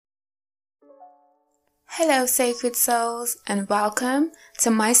Hello, sacred souls, and welcome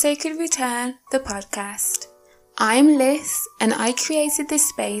to My Sacred Return, the podcast. I'm Liz, and I created this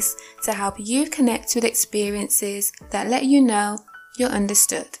space to help you connect with experiences that let you know you're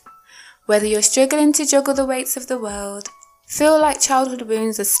understood. Whether you're struggling to juggle the weights of the world, feel like childhood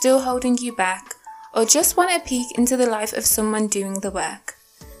wounds are still holding you back, or just want a peek into the life of someone doing the work,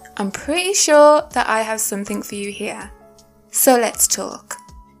 I'm pretty sure that I have something for you here. So let's talk.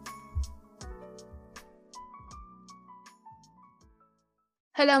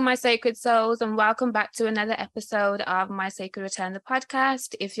 Hello, my sacred souls, and welcome back to another episode of My Sacred Return, the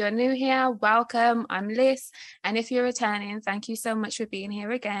podcast. If you're new here, welcome. I'm Liz, and if you're returning, thank you so much for being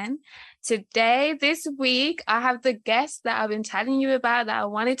here again. Today, this week, I have the guest that I've been telling you about that I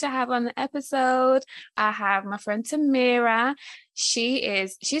wanted to have on the episode. I have my friend Temira.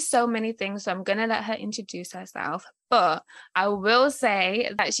 She's so many things, so I'm going to let her introduce herself. But I will say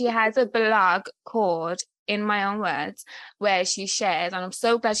that she has a blog called, in my own words, where she shares, and I'm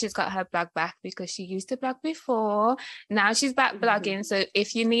so glad she's got her blog back because she used to blog before. Now she's back blogging. So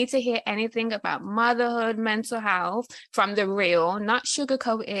if you need to hear anything about motherhood, mental health from the real, not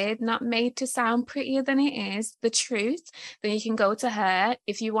sugar-coated, not made to sound prettier than it is, the truth, then you can go to her.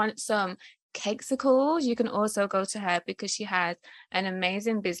 If you want some cakesicles, you can also go to her because she has an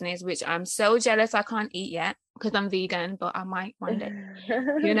amazing business, which I'm so jealous I can't eat yet because I'm vegan, but I might one day.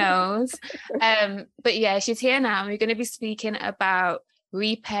 Who knows? But yeah, she's here now. We're going to be speaking about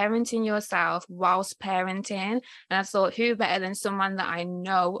reparenting yourself whilst parenting. And I thought, who better than someone that I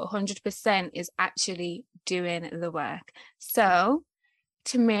know 100% is actually doing the work. So,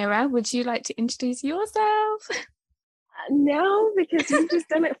 Temira, would you like to introduce yourself? No, because you've just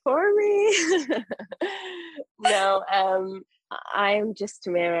done it for me. No, I'm just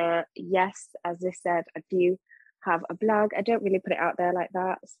Temira. Yes, as I said, I do have a blog. I don't really put it out there like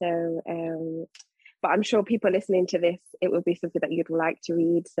that. So, but I'm sure people listening to this, it will be something that you'd like to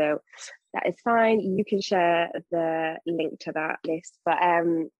read. So that is fine. You can share the link to that list. But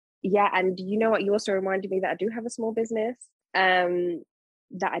yeah, and you know what? You also reminded me that I do have a small business.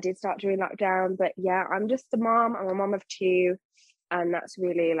 That I did start during lockdown. But yeah, I'm just a mom. I'm a mom of two. And that's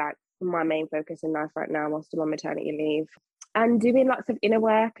really like my main focus in life right now, whilst I'm on maternity leave. And doing lots of inner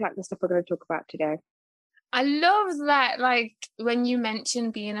work, like the stuff we're going to talk about today. I love that, like, when you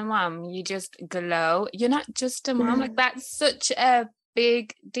mention being a mom, you just glow. You're not just a mom. Like, that's such a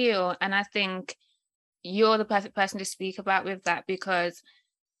big deal. And I think you're the perfect person to speak about with that, because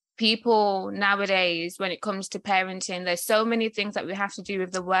people nowadays, when it comes to parenting, there's so many things that we have to do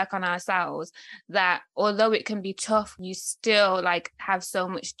with the work on ourselves that although it can be tough, you still like have so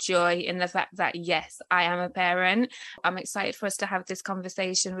much joy in the fact that, yes, I am a parent. I'm excited for us to have this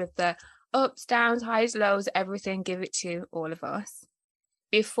conversation with the ups, downs, highs, lows, everything. Give it to all of us.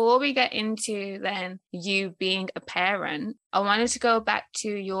 Before we get into then you being a parent, I wanted to go back to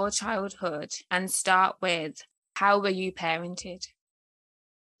your childhood and start with, how were you parented?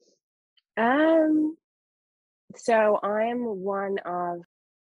 So I'm one of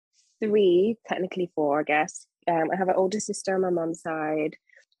three, technically four, I guess. I have an older sister on my mum's side,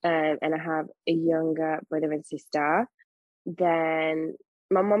 and I have a younger brother and sister. Then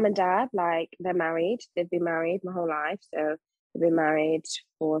my mum and dad, like, they're married. They've been married my whole life. So they've been married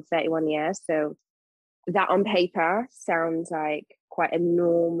for 31 years. So that on paper sounds like quite a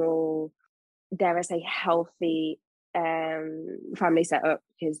normal, dare I say, healthy family setup,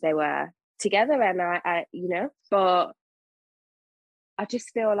 because they were together and I but I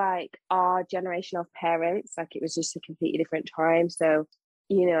just feel like our generation of parents, like, it was just a completely different time. So,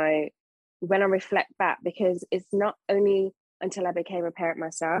 when I reflect back, because it's not only until I became a parent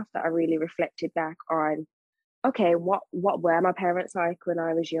myself that I really reflected back on, okay, what were my parents like when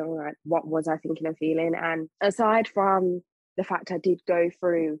I was young? Like, what was I thinking and feeling? And aside from the fact I did go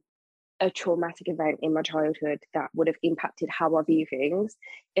through a traumatic event in my childhood that would have impacted how I view things,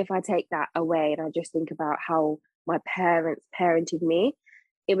 if I take that away and I just think about how my parents parented me,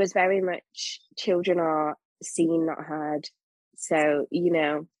 it was very much children are seen, not heard. So,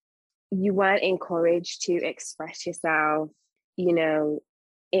 you weren't encouraged to express yourself.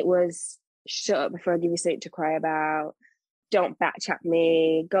 It was shut up before I give you something to cry about. Don't backchat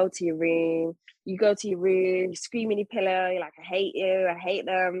me. Go to your room. You go to your room, you scream in your pillow. You're like, I hate you. I hate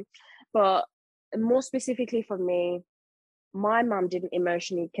them. But more specifically for me, my mum didn't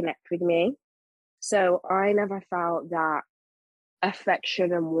emotionally connect with me. So I never felt that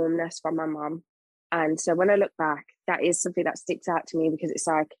affection and warmness from my mum. And so when I look back, that is something that sticks out to me, because it's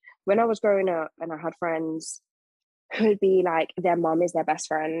like, when I was growing up and I had friends who'd be like, their mum is their best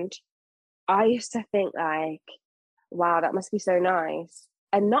friend, I used to think like, wow, that must be so nice.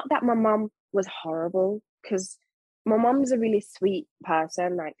 And not that my mum was horrible, because my mom's a really sweet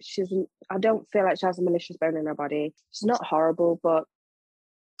person. Like, I don't feel like she has a malicious bone in her body. She's not horrible, but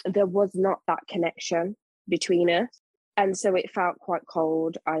there was not that connection between us. And so it felt quite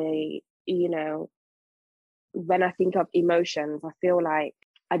cold. When I think of emotions, I feel like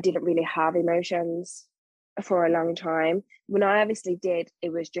I didn't really have emotions for a long time. When I obviously did,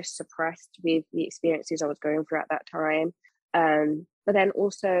 it was just suppressed with the experiences I was going through at that time. But then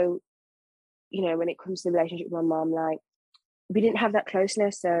also, when it comes to the relationship with my mom, like, we didn't have that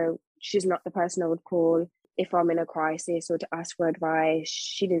closeness. So she's not the person I would call if I'm in a crisis or to ask for advice.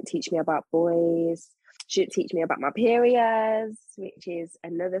 She didn't teach me about boys. She didn't teach me about my periods, which is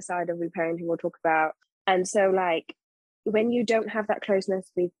another side of reparenting we'll talk about. And so, like, when you don't have that closeness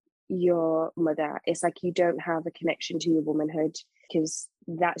with your mother, it's like you don't have a connection to your womanhood, because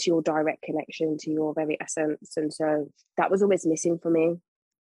that's your direct connection to your very essence. And so that was always missing for me.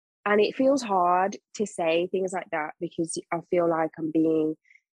 And it feels hard to say things like that because I feel like I'm being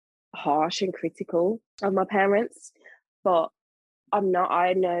harsh and critical of my parents, but I'm not.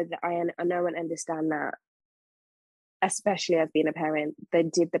 I know that I know and understand that, especially as being a parent, they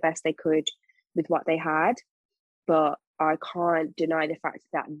did the best they could with what they had, but I can't deny the fact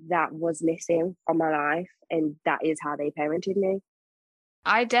that that was missing from my life, and that is how they parented me.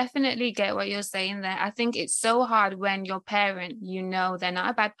 I definitely get what you're saying there. I think it's so hard when your parent, they're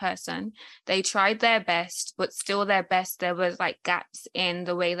not a bad person. They tried their best, but still their best, there was like gaps in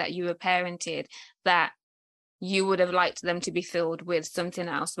the way that you were parented that you would have liked them to be filled with something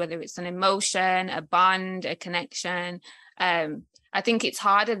else, whether it's an emotion, a bond, a connection. I think it's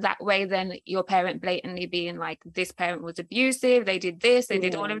harder that way than your parent blatantly being like, this parent was abusive, they did this, they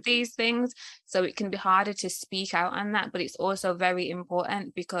did all of these things. So it can be harder to speak out on that, but it's also very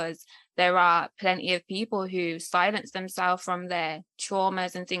important because there are plenty of people who silence themselves from their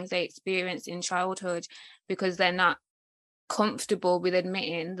traumas and things they experienced in childhood because they're not comfortable with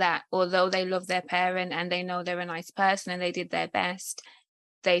admitting that although they love their parent and they know they're a nice person and they did their best,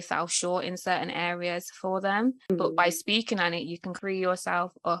 they fell short in certain areas for them. But by speaking on it, you can free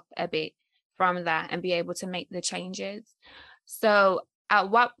yourself up a bit from that and be able to make the changes. So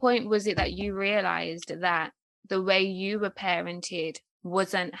at what point was it that you realized that the way you were parented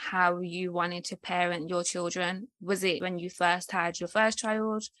wasn't how you wanted to parent your children? Was it when you first had your first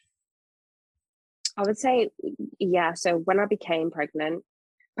child? I would say, yeah. So when I became pregnant,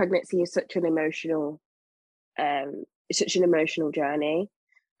 pregnancy is such an emotional journey.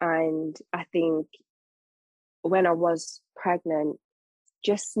 And I think when I was pregnant,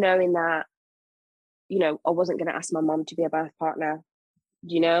 just knowing that, I wasn't going to ask my mom to be a birth partner,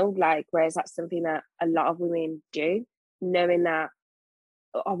 whereas that's something that a lot of women do, knowing that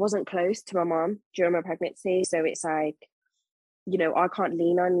I wasn't close to my mom during my pregnancy. So it's like, I can't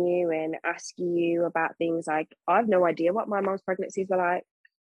lean on you and ask you about things. Like, I have no idea what my mom's pregnancies were like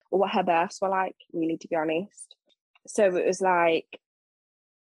or what her births were like, really, to be honest. So it was like,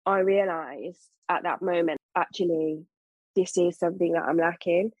 I realized at that moment, actually, this is something that I'm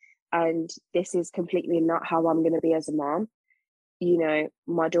lacking. And this is completely not how I'm going to be as a mom.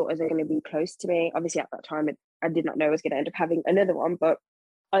 My daughters are going to be close to me. Obviously, at that time, I did not know I was going to end up having another one, but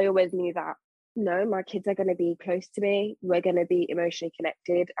I always knew that, no, my kids are going to be close to me. We're going to be emotionally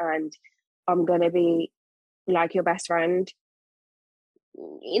connected, and I'm going to be like your best friend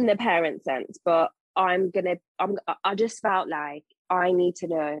in the parent sense. But I just felt like I need to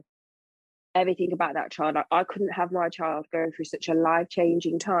know everything about that child. I couldn't have my child going through such a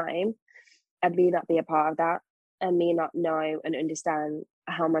life-changing time and me not be a part of that, and me not know and understand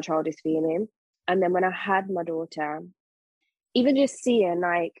how my child is feeling. And then when I had my daughter, even just seeing,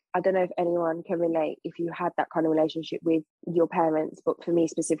 like, I don't know if anyone can relate if you had that kind of relationship with your parents, but for me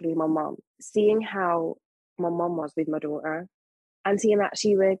specifically my mom, seeing how my mom was with my daughter and seeing that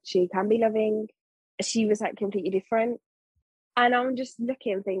she can be loving, she was like completely different. And I'm just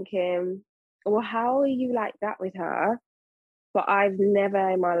looking thinking, well, how are you like that with her? But I've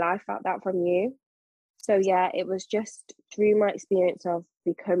never in my life felt that from you. So yeah, it was just through my experience of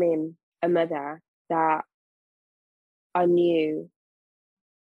becoming a mother that I knew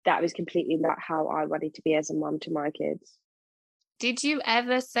that was completely not how I wanted to be as a mom to my kids. Did you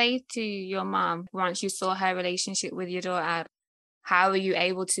ever say to your mom, once you saw her relationship with your daughter, how were you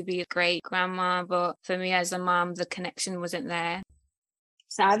able to be a great grandma? But for me as a mom, the connection wasn't there.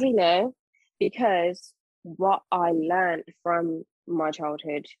 Sadly, no, because what I learned from my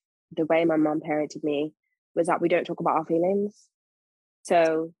childhood, the way my mom parented me, was that we don't talk about our feelings.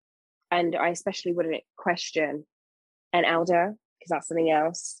 So, and I especially wouldn't question an elder, because that's something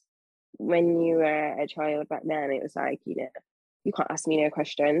else. When you were a child back then, it was like, you can't ask me no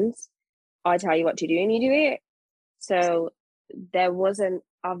questions. I tell you what to do and you do it. So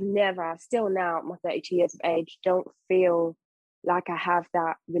I've never, still now at my 32 years of age, don't feel like I have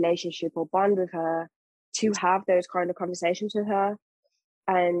that relationship or bond with her to have those kind of conversations with her.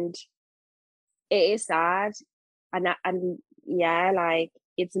 And it is sad. And yeah, like,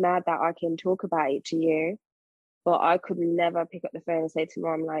 it's mad that I can talk about it to you, but I could never pick up the phone and say to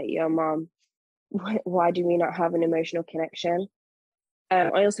mom, like, yo, mom, why do we not have an emotional connection?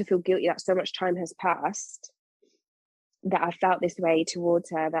 I also feel guilty that so much time has passed that I felt this way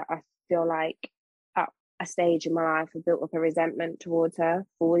towards her, that I feel like at a stage in my life I built up a resentment towards her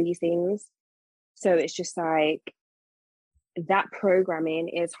for these things. So it's just like that programming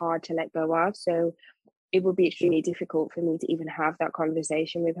is hard to let go of. So it would be extremely difficult for me to even have that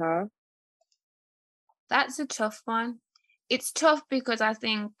conversation with her. That's a tough one. It's tough because I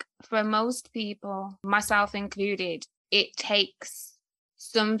think for most people, myself included, it takes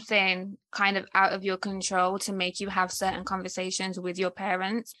something kind of out of your control to make you have certain conversations with your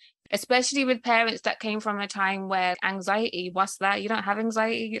parents, especially with parents that came from a time where anxiety, what's that? You don't have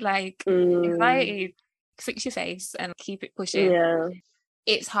anxiety? Like, anxiety, fix your face and keep it pushing. Yeah.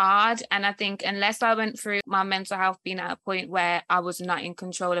 It's hard. And I think unless I went through my mental health being at a point where I was not in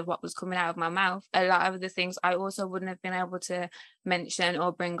control of what was coming out of my mouth, a lot of the things I also wouldn't have been able to mention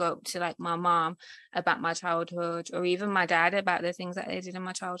or bring up to like my mom about my childhood, or even my dad about the things that they did in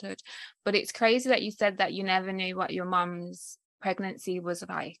my childhood. But it's crazy that you said that you never knew what your mom's pregnancy was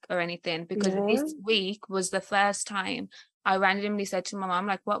like or anything, because this week was the first time I randomly said to my mom,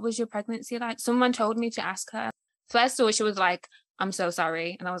 like, what was your pregnancy like? Someone told me to ask her. First of all, she was like, I'm so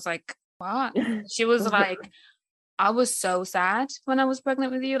sorry. And I was like, what? She was like, I was so sad when I was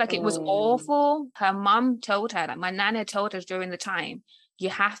pregnant with you. Like, it was awful. Her mom told her, like my nana told us during the time,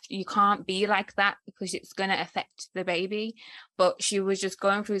 you can't be like that because it's going to affect the baby. But she was just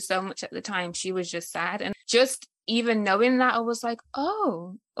going through so much at the time. She was just sad. And just even knowing that, I was like,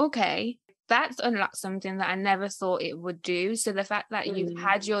 oh, okay. That's unlocked something that I never thought it would do. So the fact that you've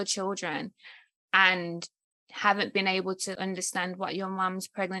had your children and haven't been able to understand what your mom's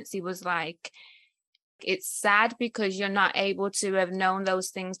pregnancy was like, it's sad because you're not able to have known those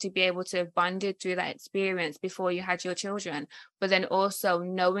things to be able to have bonded through that experience before you had your children. But then also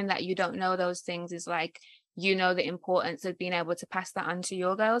knowing that you don't know those things is like, you know, the importance of being able to pass that on to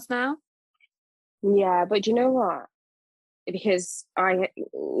your girls now. Yeah, but you know what? Because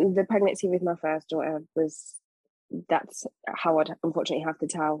the pregnancy with my first daughter that's how I'd unfortunately have to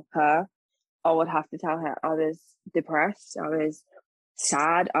tell her. I would have to tell her I was depressed, I was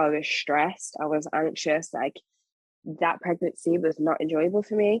sad, I was stressed, I was anxious. Like, that pregnancy was not enjoyable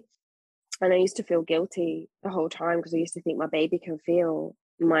for me. And I used to feel guilty the whole time because I used to think my baby can feel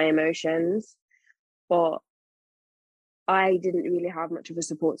my emotions. But I didn't really have much of a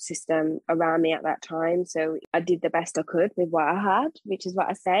support system around me at that time. So I did the best I could with what I had, which is what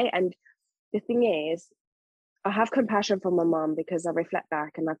I say. And the thing is, I have compassion for my mom because I reflect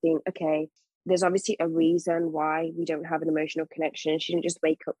back and I think, okay, there's obviously a reason why we don't have an emotional connection. She didn't just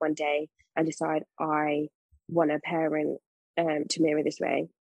wake up one day and decide, I want to parent Temira this way.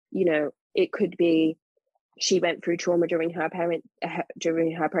 You know, it could be she went through trauma during her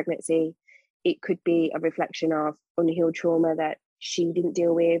pregnancy. It could be a reflection of unhealed trauma that she didn't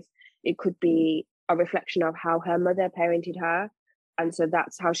deal with. It could be a reflection of how her mother parented her. And so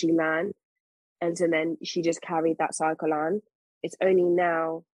that's how she learned. And so then she just carried that cycle on. It's only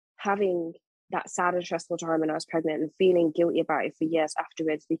now, having that sad and stressful time when I was pregnant and feeling guilty about it for years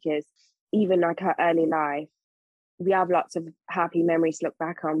afterwards, because even like her early life, we have lots of happy memories to look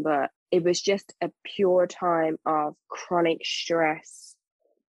back on, but it was just a pure time of chronic stress,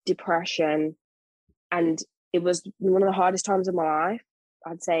 depression. And it was one of the hardest times of my life.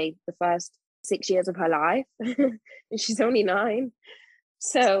 I'd say the first 6 years of her life. And she's only 9.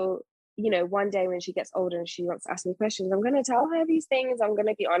 So, you know, one day when she gets older and she wants to ask me questions, I'm going to tell her these things. I'm going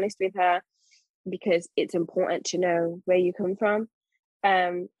to be honest with her because it's important to know where you come from.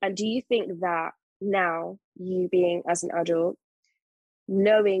 And do you think that now, you being as an adult,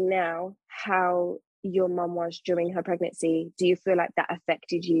 knowing now how your mum was during her pregnancy, do you feel like that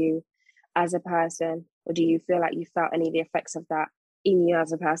affected you as a person? Or do you feel like you felt any of the effects of that in you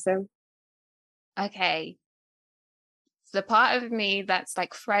as a person? Okay. The part of me that's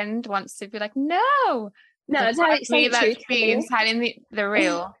like friend wants to be like, no. No, The part of me that's truthfully. telling the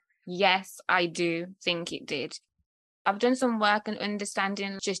real. Yes, I do think it did. I've done some work and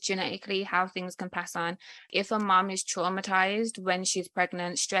understanding just genetically how things can pass on. If a mom is traumatized when she's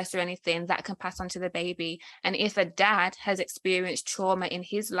pregnant, stress or anything, that can pass on to the baby. And if a dad has experienced trauma in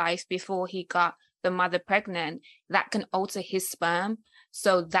his life before he got the mother pregnant, that can alter his sperm.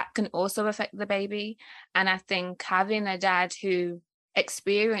 So that can also affect the baby. And I think having a dad who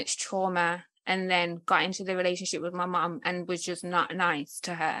experienced trauma and then got into the relationship with my mom and was just not nice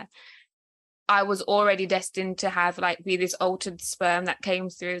to her, I was already destined to have be this altered sperm that came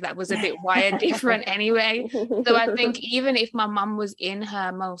through that was a bit wired different anyway. So I think even if my mum was in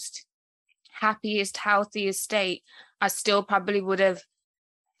her most happiest, healthiest state, I still probably would have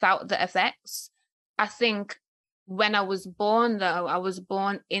felt the effects. I think when I was born, though, I was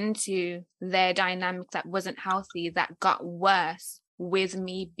born into their dynamic that wasn't healthy, that got worse with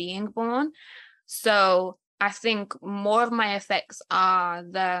me being born. So I think more of my effects are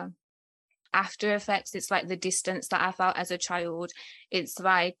the after effects. It's like the distance that I felt as a child. It's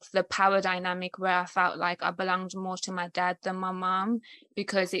like the power dynamic where I felt like I belonged more to my dad than my mom,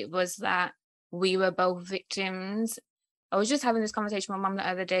 because it was that we were both victims. I was just having this conversation with my mum the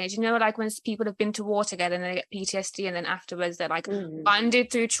other day. Do you know, like when people have been to war together and they get PTSD, and then afterwards they're like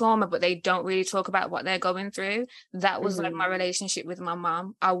bonded through trauma, but they don't really talk about what they're going through. That was like my relationship with my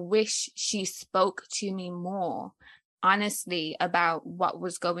mum. I wish she spoke to me more honestly about what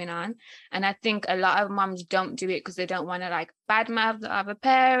was going on. And I think a lot of moms don't do it because they don't want to like badmouth the other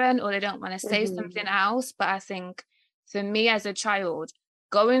parent, or they don't want to say something else. But I think for me as a child,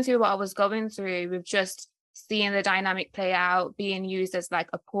 going through what I was going through with just seeing the dynamic play out, being used as like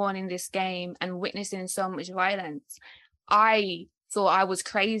a pawn in this game and witnessing so much violence, I thought I was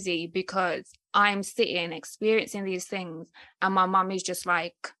crazy because I'm sitting experiencing these things and my mum is just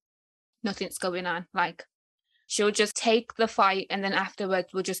like, nothing's going on. Like, she'll just take the fight and then afterwards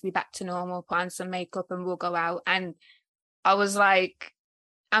we'll just be back to normal, put on some makeup and we'll go out. And I was like,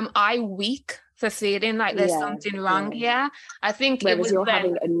 am I weak for feeling like there's something wrong here? I think whereas it was you're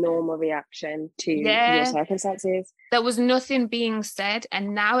having a normal reaction to your circumstances. There was nothing being said.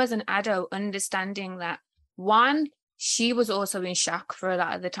 And now as an adult, understanding that, one, she was also in shock for a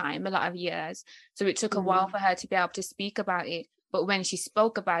lot of the time, a lot of years. So it took a while for her to be able to speak about it. But when she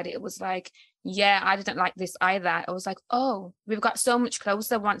spoke about it, it was like, yeah, I didn't like this either. I was like, oh, we've got so much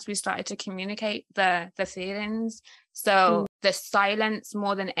closer once we started to communicate the feelings. So the silence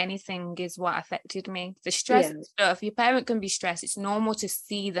more than anything is what affected me. The stress stuff, your parent can be stressed. It's normal to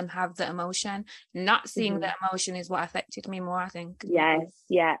see them have the emotion. Not seeing the emotion is what affected me more, I think. Yes,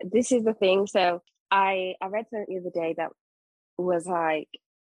 yeah. This is the thing. So I read something the other day that was like,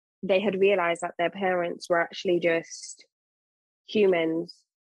 they had realized that their parents were actually just humans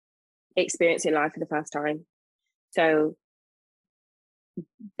experiencing life for the first time. So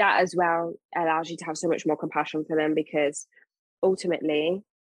that as well allows you to have so much more compassion for them, because ultimately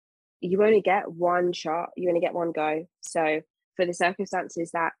you only get one shot, you only get one go. So for the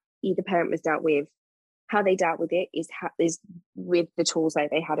circumstances that either parent was dealt with, how they dealt with it is with the tools that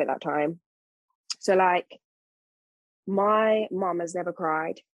they had at that time. So like, my mom has never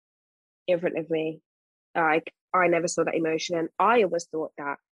cried in front of me. Like, I never saw that emotion, and I always thought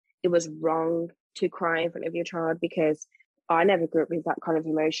that it was wrong to cry in front of your child, because I never grew up with that kind of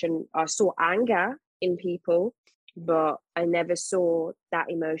emotion. I saw anger in people, but I never saw that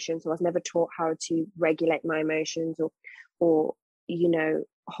emotion. So I was never taught how to regulate my emotions or you know,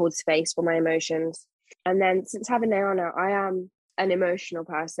 hold space for my emotions. And then since having Leona, I am an emotional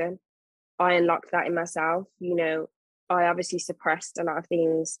person. I unlocked that in myself. You know, I obviously suppressed a lot of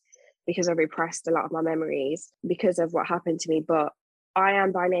things because I repressed a lot of my memories because of what happened to me. But I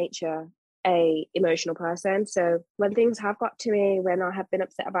am by nature a emotional person. So when things have got to me, when I have been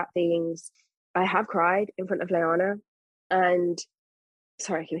upset about things, I have cried in front of Leona. And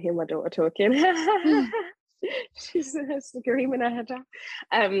sorry, I can hear my daughter talking. She's screaming at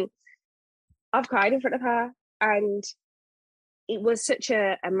her. I've cried in front of her, and it was such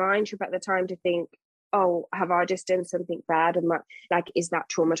a mind trip at the time to think, oh, have I just done something bad? And is that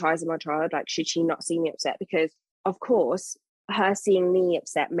traumatizing my child? Like, should she not see me upset? Because of course, her seeing me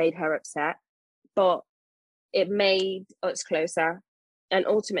upset made her upset, but it made us closer. And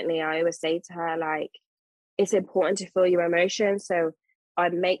ultimately, I always say to her, like, it's important to feel your emotions. So I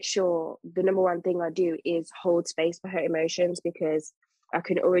make sure the number one thing I do is hold space for her emotions, because I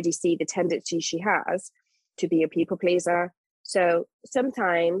can already see the tendency she has to be a people pleaser. So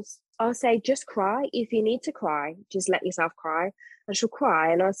sometimes I'll say, just cry. If you need to cry, just let yourself cry. And she'll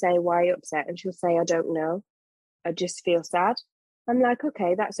cry, and I'll say, why are you upset? And she'll say, I don't know. I just feel sad. I'm like,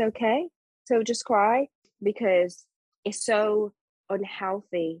 okay, that's okay. So just cry, because it's so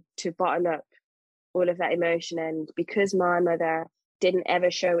unhealthy to bottle up all of that emotion. And because my mother didn't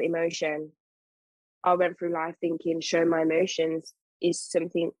ever show emotion, I went through life thinking showing my emotions is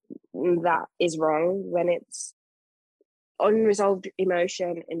something that is wrong, when it's unresolved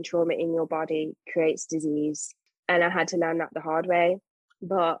emotion and trauma in your body creates disease. And I had to learn that the hard way.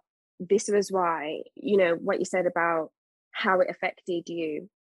 But this was why, what you said about how it affected you,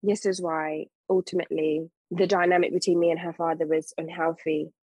 this is why ultimately the dynamic between me and her father was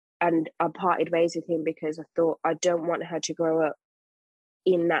unhealthy. And I parted ways with him because I thought I don't want her to grow up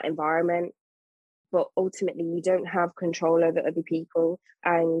in that environment. But ultimately, you don't have control over other people.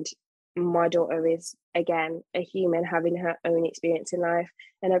 And my daughter is, again, a human having her own experience in life,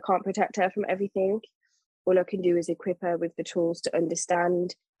 and I can't protect her from everything. All I can do is equip her with the tools to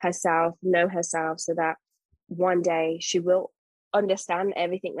understand herself, know herself, so that one day she will understand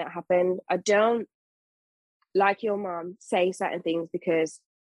everything that happened. I don't, like your mom, say certain things because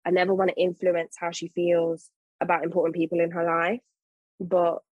I never want to influence how she feels about important people in her life.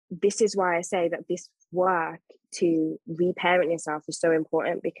 But this is why I say that this work to reparent yourself is so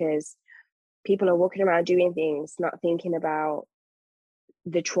important, because people are walking around doing things, not thinking about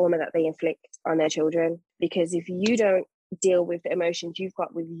the trauma that they inflict on their children. Because if you don't deal with the emotions you've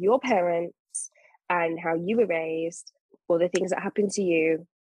got with your parents and how you were raised, or the things that happen to you,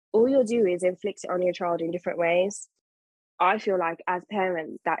 all you'll do is inflict it on your child in different ways. I feel like as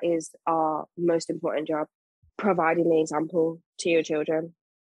parents, that is our most important job, providing the example to your children.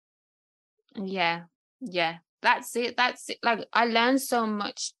 Yeah, that's it. Like, I learned so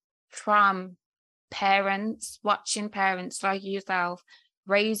much from parents, watching parents like yourself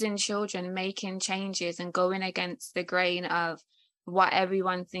raising children, making changes and going against the grain of what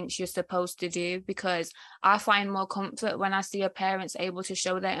everyone thinks you're supposed to do, because I find more comfort when I see a parent's able to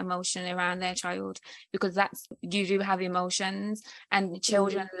show their emotion around their child, because that's, you do have emotions, and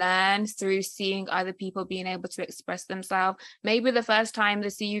children learn through seeing other people being able to express themselves. Maybe the first time they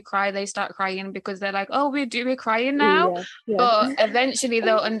see you cry, they start crying because they're like, oh, we're crying now. Yeah. But eventually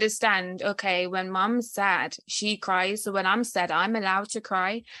they'll understand, okay, when mom's sad, she cries. So when I'm sad, I'm allowed to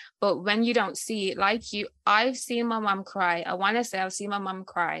cry. But when you don't see it, like you, I've seen my mom cry. I want to say I've seen my mom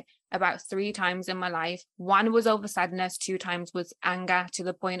cry about 3 times in my life. 1 was over sadness, 2 times was anger, to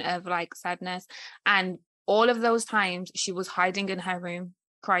the point of like sadness. And all of those times she was hiding in her room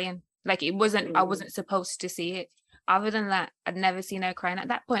crying. Like, it wasn't, I wasn't supposed to see it. Other than that, I'd never seen her crying. At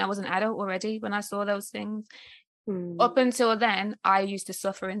that point, I was an adult already when I saw those things. Up until then, I used to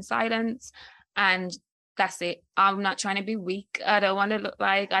suffer in silence, and that's it. I'm not trying to be weak. I don't want to look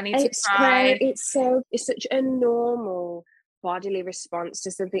like I need to cry. It's such a normal bodily response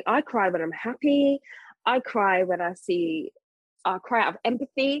to something. I cry when I'm happy. I cry out of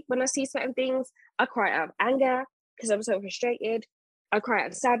empathy when I see certain things. I cry out of anger because I'm so frustrated. I cry out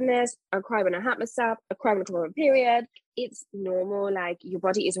of sadness. I cry when I hurt myself. I cry when I'm on a period. It's normal. Like, your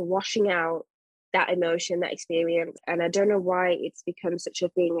body is washing out that emotion, that experience. And I don't know why it's become such a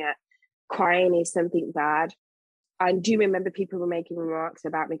thing that crying is something bad. I do remember people were making remarks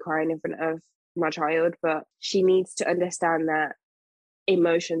about me crying in front of my child, but she needs to understand that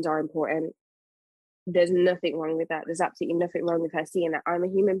emotions are important. There's nothing wrong with that. There's absolutely nothing wrong with her seeing that I'm a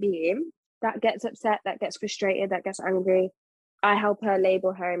human being that gets upset, that gets frustrated, that gets angry. I help her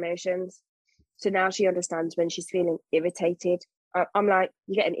label her emotions. So now she understands when she's feeling irritated. I'm like,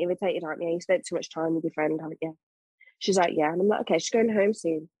 you're getting irritated, aren't you? You spent too much time with your friend, haven't you? She's like, yeah. And I'm like, okay, she's going home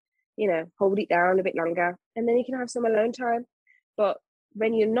soon. Hold it down a bit longer, and then you can have some alone time. But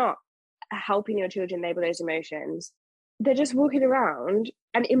when you're not helping your children label those emotions, they're just walking around,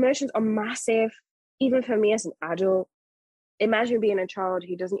 and emotions are massive, even for me as an adult. Imagine being a child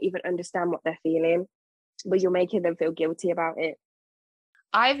who doesn't even understand what they're feeling, but you're making them feel guilty about it.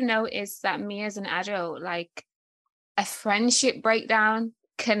 I've noticed that me as an adult, like, a friendship breakdown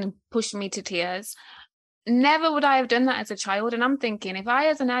can push me to tears. Never would I have done that as a child. And I'm thinking, if I,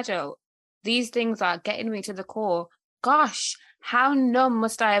 as an adult, these things are getting me to the core, gosh, how numb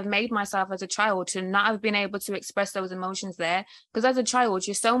must I have made myself as a child to not have been able to express those emotions there? Because as a child,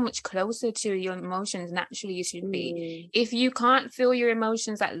 you're so much closer to your emotions, naturally you should be. If you can't feel your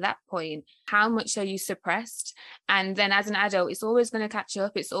emotions at that point, how much are you suppressed? And then as an adult, it's always going to catch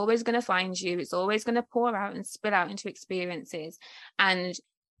up. It's always going to find you. It's always going to pour out and spill out into experiences. And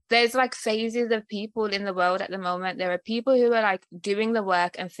there's like phases of people in the world at the moment. There are people who are like doing the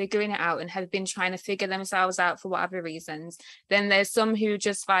work and figuring it out and have been trying to figure themselves out for whatever reasons. Then there's some who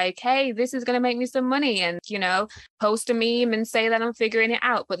just like, hey, this is going to make me some money, and, post a meme and say that I'm figuring it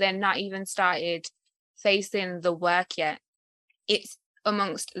out, but they're not even started facing the work yet. It's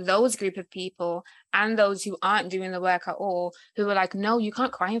amongst those group of people and those who aren't doing the work at all, who are like, no, you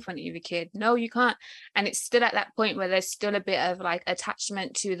can't cry in front of your kid. No, you can't. And it's still at that point where there's still a bit of like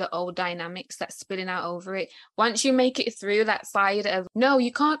attachment to the old dynamics that's spilling out over it. Once you make it through that side of, no,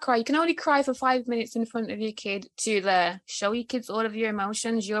 you can't cry, you can only cry for 5 minutes in front of your kid, to the show your kids all of your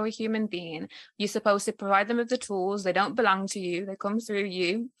emotions, you're a human being, you're supposed to provide them with the tools, they don't belong to you, they come through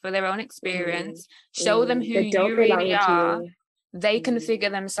you for their own experience, show them who They don't you really belong to are. you. They can figure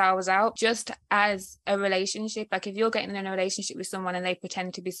themselves out. Just as a relationship, like if you're getting in a relationship with someone and they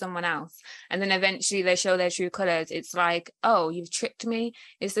pretend to be someone else and then eventually they show their true colors, it's like, oh, you've tricked me.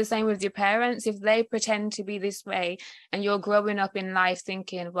 It's the same with your parents. If they pretend to be this way and you're growing up in life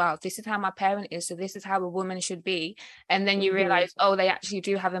thinking, wow, this is how my parent is, so this is how a woman should be, and then you realize, oh, they actually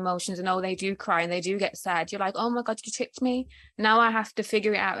do have emotions, and oh, they do cry and they do get sad, you're like, oh my god, you tricked me. Now I have to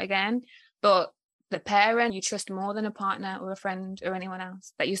figure it out again. But the parent you trust more than a partner or a friend or anyone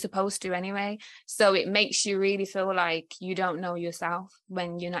else, that you're supposed to anyway. So it makes you really feel like you don't know yourself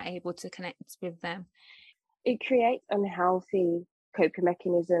when you're not able to connect with them. It creates unhealthy coping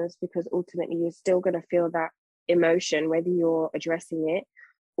mechanisms, because ultimately you're still going to feel that emotion, whether you're addressing it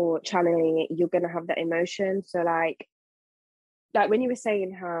or channeling it, you're going to have that emotion. So like when you were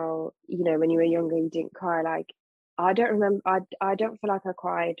saying how, you know, when you were younger you didn't cry, like I don't remember, I don't feel like I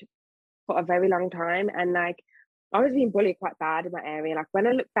cried for a very long time. And like I was being bullied quite bad in that area. Like when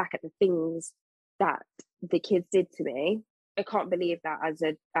I look back at the things that the kids did to me, I can't believe that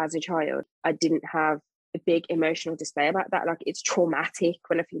as a child I didn't have a big emotional display about that. Like it's traumatic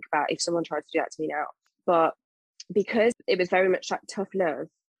when I think about if someone tried to do that to me now. But because it was very much like tough love,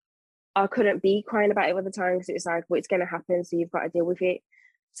 I couldn't be crying about it all the time, because it was like, well, it's going to happen, so you've got to deal with it.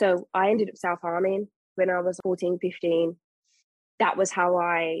 So I ended up self-harming when I was 14, 15. That was how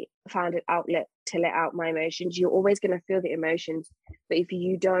I found an outlet to let out my emotions. You're always going to feel the emotions, but if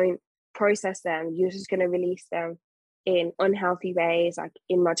you don't process them, you're just going to release them in unhealthy ways. Like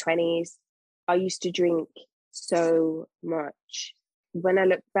in my 20s, I used to drink so much. When I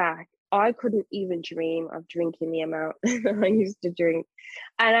look back, I couldn't even dream of drinking the amount I used to drink.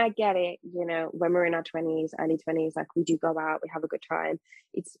 And I get it, you know, when we're in our 20s, early 20s, like we do go out, we have a good time.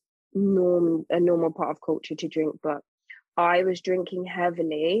 It's a normal part of culture to drink, but I was drinking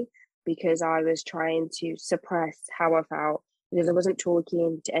heavily because I was trying to suppress how I felt, because I wasn't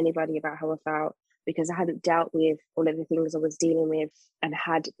talking to anybody about how I felt, because I hadn't dealt with all of the things I was dealing with and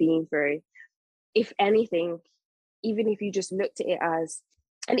had been through. If anything, even if you just looked at it as,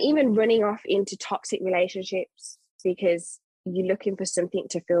 and even running off into toxic relationships because you're looking for something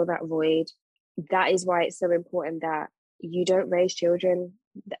to fill that void, that is why it's so important that you don't raise children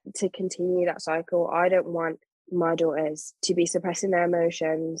to continue that cycle. I don't want my daughters to be suppressing their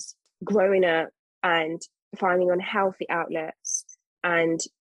emotions, growing up and finding unhealthy outlets, and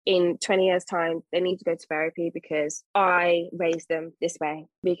in 20 years time they need to go to therapy because I raised them this way.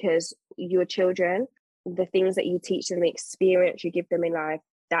 Because your children, the things that you teach them, the experience you give them in life,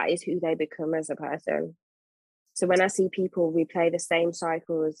 that is who they become as a person. So when I see people replay the same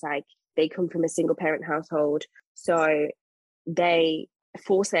cycles, like they come from a single parent household, so they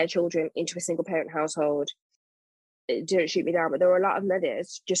force their children into a single parent household. Don't shoot me down, but there are a lot of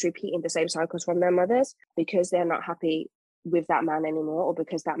mothers just repeating the same cycles from their mothers because they're not happy with that man anymore, or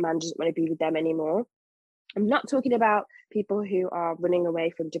because that man doesn't want to be with them anymore. I'm not talking about people who are running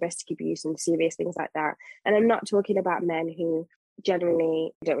away from domestic abuse and serious things like that. And I'm not talking about men who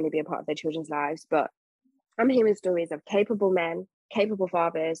generally don't want to be a part of their children's lives, but I'm hearing stories of capable men, capable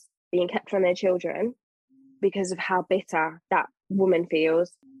fathers being kept from their children because of how bitter that woman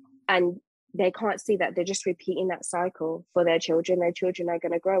feels. And they can't see that they're just repeating that cycle for their children. Their children are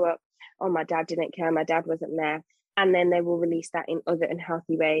going to grow up, oh, my dad didn't care, my dad wasn't there. And then they will release that in other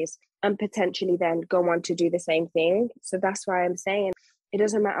unhealthy ways and potentially then go on to do the same thing. So that's why I'm saying it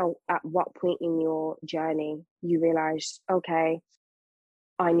doesn't matter at what point in your journey you realize, okay,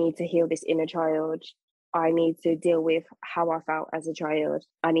 I need to heal this inner child. I need to deal with how I felt as a child.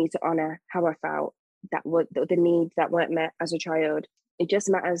 I need to honor how I felt, that were the needs that weren't met as a child. It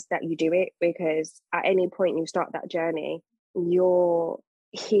just matters that you do it, because at any point you start that journey, you're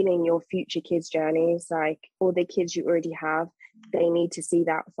healing your future kids' journeys. Like all the kids you already have, they need to see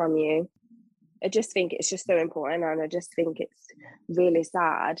that from you. I just think it's just so important, and I just think it's really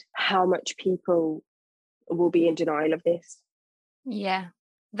sad how much people will be in denial of this. Yeah,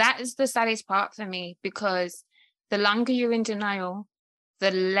 that is the saddest part for me, because the longer you're in denial,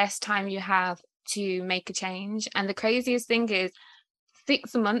 the less time you have to make a change. And the craziest thing is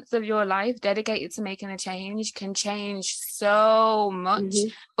 6 months of your life dedicated to making a change can change so much,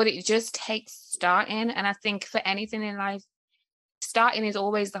 but it just takes starting. And I think for anything in life, Starting is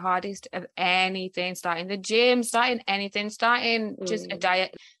always the hardest of anything. Starting the gym, starting anything, starting just a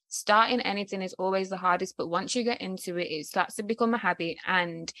diet, starting anything is always the hardest. But once you get into it, it starts to become a habit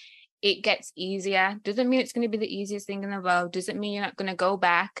and it gets easier. Doesn't mean it's going to be the easiest thing in the world. Doesn't mean you're not going to go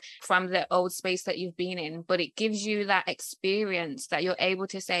back from the old space that you've been in, but it gives you that experience that you're able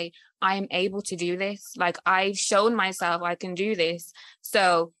to say, I am able to do this. Like, I've shown myself I can do this.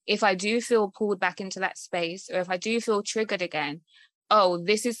 So if I do feel pulled back into that space, or if I do feel triggered again, oh,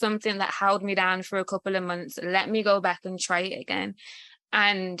 this is something that held me down for a couple of months. Let me go back and try it again.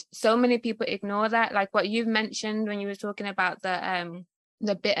 And so many people ignore that. Like what you've mentioned when you were talking about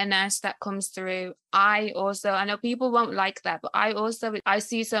the bitterness that comes through. I know people won't like that, but I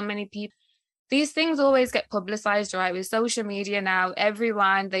see so many people, these things always get publicized, right? With social media now,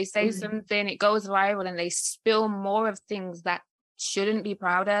 they say something, it goes viral, and they spill more of things that shouldn't be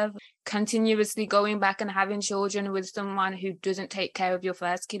proud of. Continuously going back and having children with someone who doesn't take care of your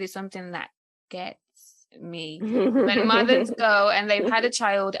first kid is something that gets me. When mothers go and they've had a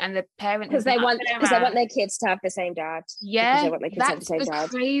child and the parent because they want their kids to have the same dad. Yeah, that's the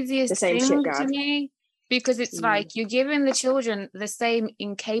craziest thing to me, because it's like you're giving the children the same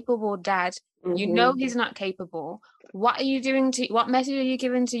incapable dad. You know he's not capable. What message are you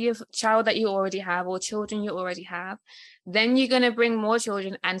giving to your child that you already have, or children you already have? Then you're going to bring more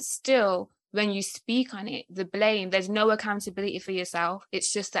children, and still when you speak on it, the blame, there's no accountability for yourself.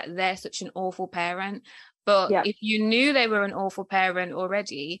 It's just that they're such an awful parent. But if you knew they were an awful parent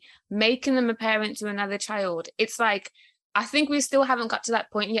already, making them a parent to another child, it's like, I think we still haven't got to that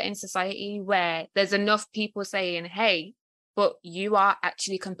point yet in society where there's enough people saying, hey, but you are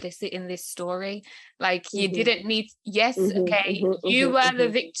actually complicit in this story. Like, you didn't need, you were the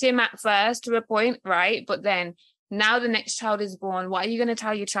victim at first to a point, right? But then now the next child is born. What are you going to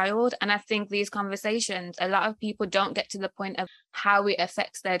tell your child? And I think these conversations, a lot of people don't get to the point of how it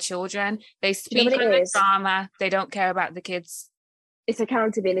affects their children. They speak on the drama. They don't care about the kids. It's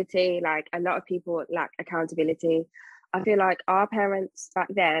accountability. Like, a lot of people lack accountability. I feel like our parents back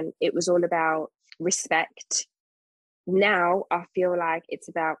then, it was all about respect. Now I feel like it's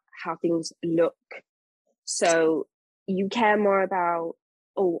about how things look. So you care more about,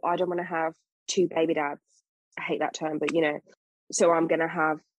 oh, I don't want to have 2 baby dads. I hate that term, but so I'm going to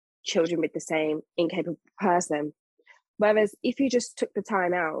have children with the same incapable person. Whereas if you just took the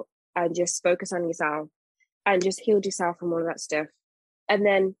time out and just focus on yourself and just healed yourself from all of that stuff, and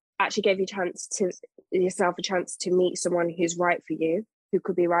then actually gave yourself a chance to meet someone who's right for you, who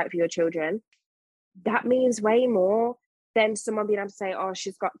could be right for your children, that means way more than someone being able to say, oh,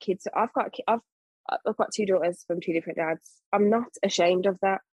 she's got kids. I've got 2 daughters from 2 different dads. I'm not ashamed of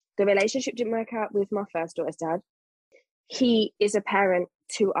that. The relationship didn't work out with my first daughter's dad. He is a parent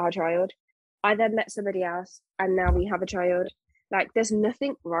to our child. I then met somebody else and now we have a child. Like, there's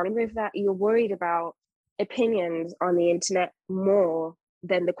nothing wrong with that. You're worried about opinions on the internet more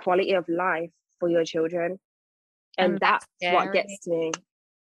than the quality of life for your children. And that's what gets to me.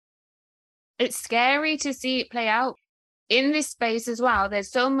 It's scary to see it play out in this space as well. There's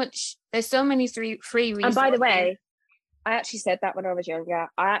so many free resources. And by the way, I actually said that when I was younger.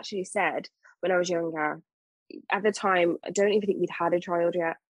 At the time, I don't even think we'd had a child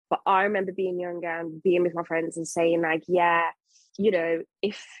yet, but I remember being younger and being with my friends and saying, like,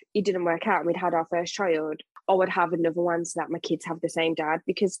 if it didn't work out and we'd had our first child, I would have another one so that my kids have the same dad.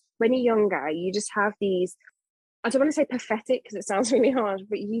 Because when you're younger, you just have these, I don't want to say pathetic because it sounds really hard,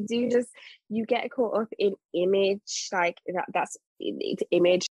 but you get caught up in image, like that's it's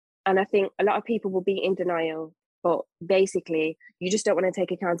image. And I think a lot of people will be in denial, but basically you just don't want to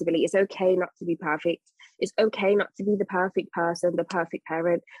take accountability. It's okay not to be perfect. It's okay not to be the perfect person, the perfect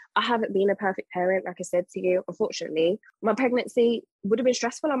parent. I haven't been a perfect parent, like I said to you. Unfortunately, my pregnancy would have been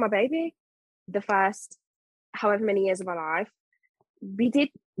stressful on my baby. The first however many years of my life, we did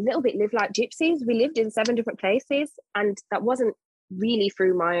a little bit live like gypsies. We lived in 7 different places, and that wasn't really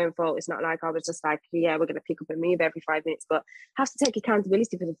through my own fault. It's not like I was just like, yeah, we're going to pick up and move every 5 minutes, but have to take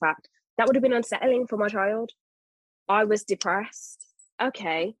accountability for the fact that would have been unsettling for my child. I was depressed.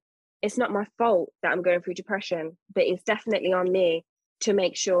 Okay, it's not my fault that I'm going through depression, but it's definitely on me to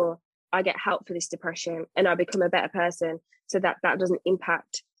make sure I get help for this depression and I become a better person so that that doesn't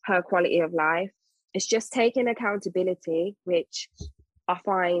impact her quality of life. It's just taking accountability, which I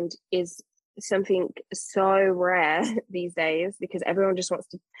find is something so rare these days because everyone just wants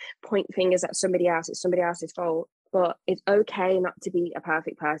to point fingers at somebody else. It's somebody else's fault. But it's okay not to be a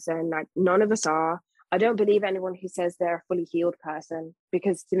perfect person. Like, none of us are. I don't believe anyone who says they're a fully healed person,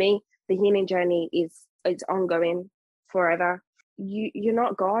 because to me, the healing journey it's ongoing forever. You're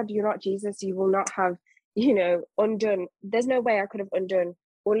not God. You're not Jesus. You will not have undone. There's no way I could have undone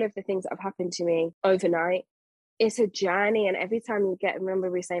all of the things that have happened to me overnight. It's a journey, and every time remember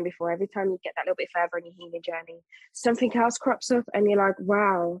we were saying before, every time you get that little bit further on your healing journey, something else crops up and you're like,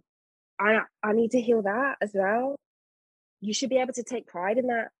 wow, I need to heal that as well. You should be able to take pride in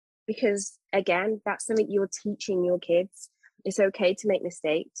that, because again, that's something you're teaching your kids. It's okay to make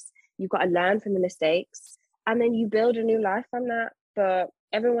mistakes. You've got to learn from the mistakes, and then you build a new life from that. But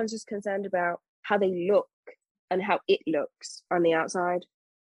everyone's just concerned about how they look and how it looks on the outside.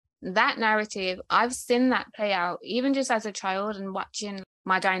 That narrative, I've seen that play out even just as a child and watching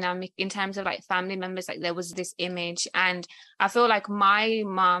my dynamic in terms of like family members. Like there was this image, and I feel like my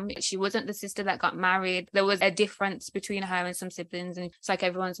mom, she wasn't the sister that got married. There was a difference between her and some siblings, and it's like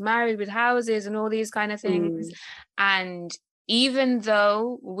everyone's married with houses and all these kind of things. And even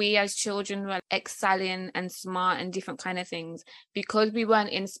though we as children were excelling and smart and different kind of things, because we weren't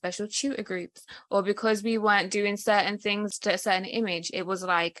in special tutor groups or because we weren't doing certain things to a certain image, it was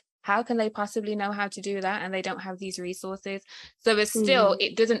like, how can they possibly know how to do that? And they don't have these resources. So it's still,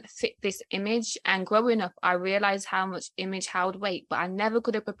 it doesn't fit this image. And growing up, I realized how much image held weight, but I never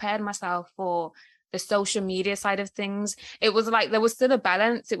could have prepared myself for the social media side of things. It was like, there was still a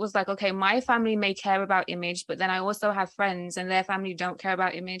balance. It was like, okay, my family may care about image, but then I also have friends and their family don't care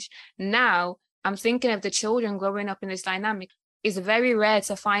about image. Now I'm thinking of the children growing up in this dynamic. It's very rare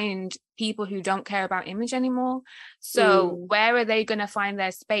to find people who don't care about image anymore. So where are they going to find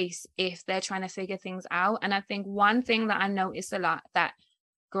their space if they're trying to figure things out? And I think one thing that I noticed a lot that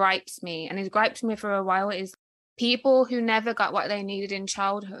gripes me, and it's griped me for a while, is people who never got what they needed in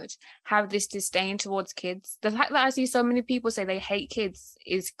childhood have this disdain towards kids. The fact that I see so many people say they hate kids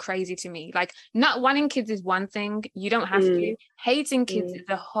is crazy to me. Like, not wanting kids is one thing. You don't have to. Hating kids is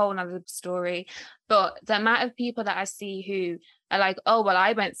a whole nother story. But the amount of people that I see who are like, oh, well,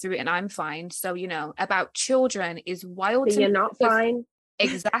 I went through it and I'm fine. So, about children is wild but to you're me. not fine.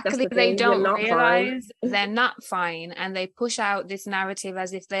 Exactly. They don't realize they're not fine, and they push out this narrative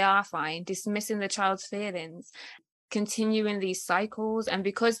as if they are fine, dismissing the child's feelings, continuing these cycles. And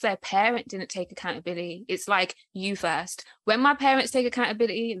because their parent didn't take accountability, it's like, you first. When my parents take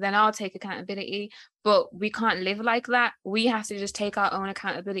accountability, then I'll take accountability. But we can't live like that. We have to just take our own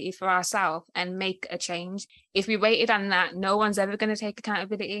accountability for ourselves and make a change. If we waited on that, no one's ever going to take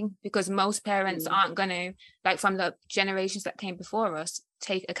accountability, because most parents aren't going to, like from the generations that came before us,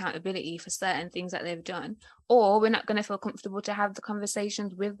 take accountability for certain things that they've done. Or we're not going to feel comfortable to have the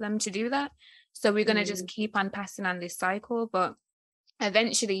conversations with them to do that. So we're going to just keep on passing on this cycle. But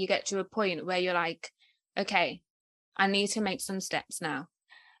eventually you get to a point where you're like, okay, I need to make some steps now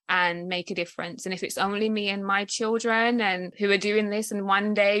and make a difference. And if it's only me and my children and who are doing this, and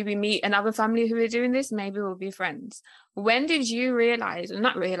one day we meet another family who are doing this, maybe we'll be friends. When did you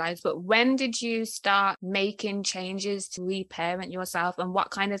but when did you start making changes to reparent yourself? And what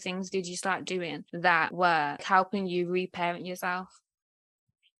kind of things did you start doing that were helping you reparent yourself?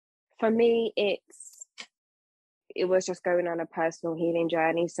 For me, it was just going on a personal healing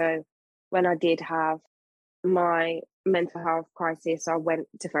journey. So when I did have my mental health crisis, I went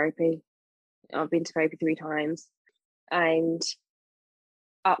to therapy. I've been to therapy 3 times. And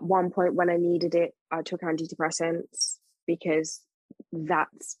at one point when I needed it, I took antidepressants because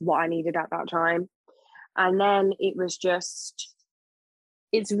that's what I needed at that time. And then it was just,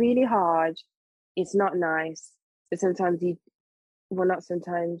 it's really hard. It's not nice. But sometimes not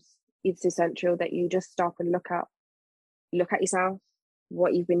sometimes, it's essential that you just stop and look at yourself,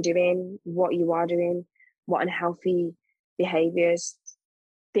 what you've been doing, what you are doing, what unhealthy behaviors,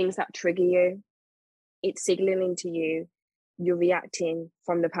 things that trigger you. It's signaling to you you're reacting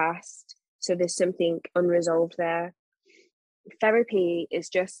from the past. So there's something unresolved there. Therapy is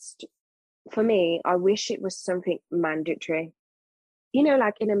just, for me, I wish it was something mandatory.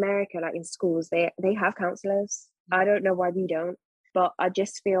 Like in America, like in schools, they have counselors. I don't know why we don't, but I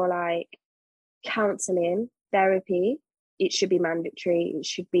just feel like counseling, therapy, it should be mandatory. It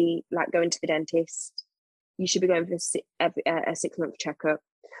should be like going to the dentist. You should be going for a 6-month checkup,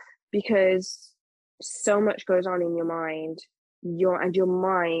 because so much goes on in your mind. Your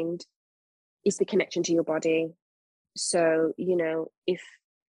mind is the connection to your body. So, if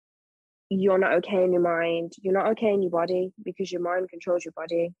you're not okay in your mind, you're not okay in your body, because your mind controls your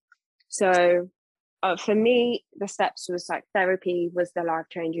body. So for me, the steps was like therapy was the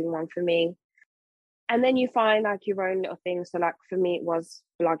life-changing one for me. And then you find like your own little things. So like for me, it was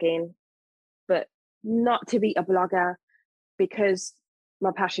blogging, but not to be a blogger, because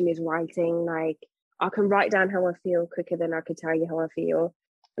my passion is writing. Like I can write down how I feel quicker than I could tell you how I feel.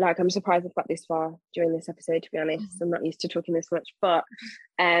 Like I'm surprised I've got this far during this episode, to be honest. I'm not used to talking this much, but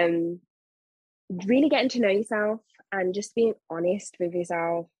really getting to know yourself and just being honest with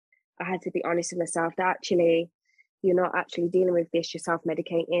yourself. I had to be honest with myself that actually you're not actually dealing with this, you're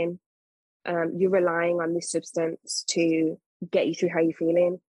self-medicating. You're relying on this substance to get you through how you're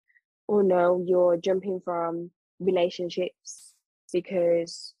feeling. Or no, you're jumping from relationships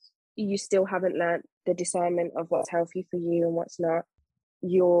because you still haven't learned the discernment of what's healthy for you and what's not.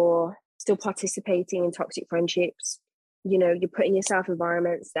 You're still participating in toxic friendships. You're putting yourself in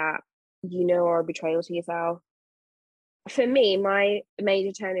environments that are a betrayal to yourself. For me, my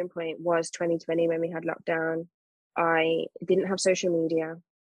major turning point was 2020 when we had lockdown. I didn't have social media.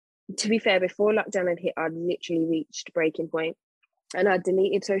 To be fair, before lockdown had hit, I'd literally reached breaking point, and I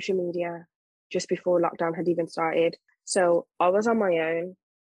deleted social media just before lockdown had even started. So I was on my own.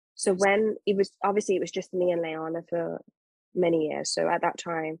 So when it was just me and Leanna for many years. So at that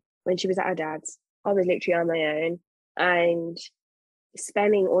time, when she was at her dad's, I was literally on my own and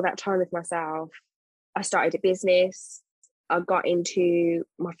spending all that time with myself. I started a business. I got into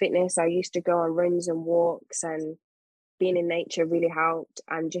my fitness. I used to go on runs and walks, and being in nature really helped.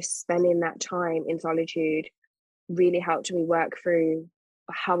 And just spending that time in solitude really helped me work through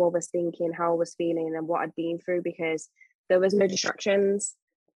how I was thinking, how I was feeling, and what I'd been through, because there was no distractions.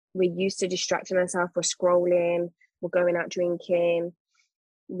 We're used to distracting ourselves. We're scrolling, we're going out drinking,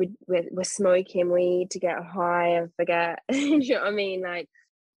 we're smoking weed to get high and forget. You know what I mean? Like,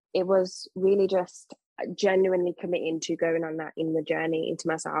 it was really just genuinely committing to going on that inward journey into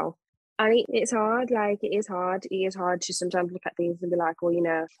myself. And it's hard. Like, it is hard. It is hard to sometimes look at things and be like, well,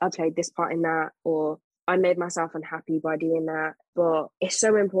 I played this part in that, or I made myself unhappy by doing that. But it's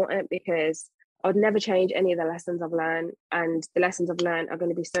so important because I'd never change any of the lessons I've learned. And the lessons I've learned are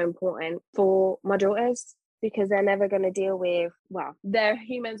going to be so important for my daughters, because they're never going to deal with, well, they're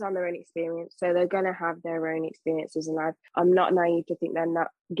humans on their own experience. So they're going to have their own experiences in life. I'm not naive to think they're not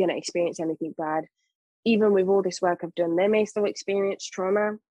going to experience anything bad. Even with all this work I've done, they may still experience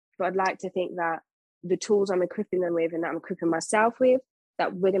trauma. But I'd like to think that the tools I'm equipping them with and that I'm equipping myself with,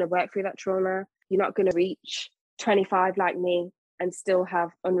 that we're going to work through that trauma. You're not going to reach 25 like me and still have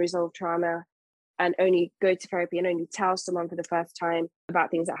unresolved trauma and only go to therapy and only tell someone for the first time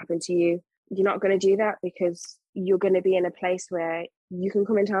about things that happened to you. You're not going to do that, because you're going to be in a place where you can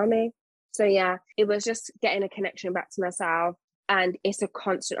come and tell me. So yeah, it was just getting a connection back to myself, and it's a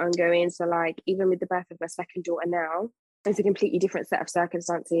constant ongoing. So like, even with the birth of my second daughter now, it's a completely different set of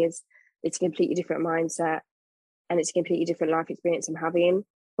circumstances. It's a completely different mindset, and it's a completely different life experience I'm having.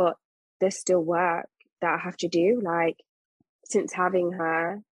 But there's still work that I have to do. Like, since having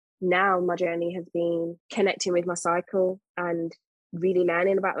her, now my journey has been connecting with my cycle and really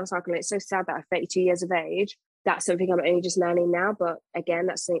learning about my cycle. And it's so sad that at 32 years of age, that's something I'm only just learning now. But again,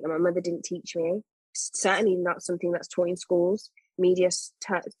 that's something that my mother didn't teach me. Certainly not something that's taught in schools. Media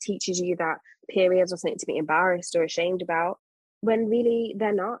teaches you that periods are something to be embarrassed or ashamed about, when really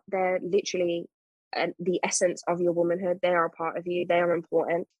they're not. They're literally the essence of your womanhood. They are a part of you. They are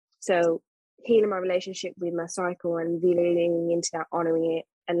important. So healing my relationship with my cycle and really leaning into that, honouring it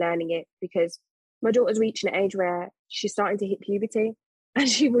and learning it, because my daughter's reaching an age where she's starting to hit puberty, and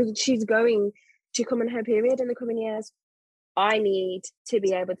she's going to come in her period in the coming years. I need to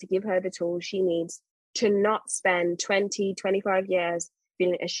be able to give her the tools she needs to not spend 20, 25 years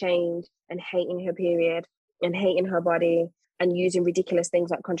feeling ashamed and hating her period and hating her body and using ridiculous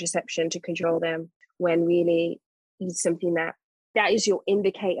things like contraception to control them, when really it's something that is your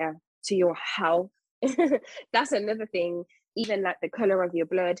indicator to your health. That's another thing. Even like the color of your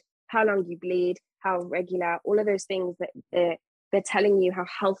blood, how long you bleed, how regular, all of those things that they're telling you how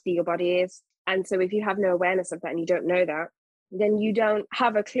healthy your body is. And so if you have no awareness of that and you don't know that, then you don't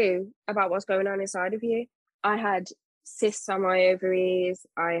have a clue about what's going on inside of you. I had cysts on my ovaries.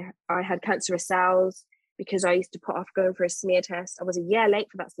 I had cancerous cells because I used to put off going for a smear test. I was a year late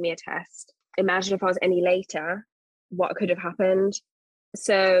for that smear test. Imagine if I was any later, what could have happened.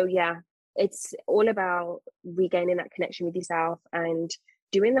 So yeah, it's all about regaining that connection with yourself and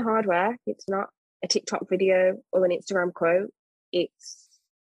doing the hard work. It's not a TikTok video or an Instagram quote. It's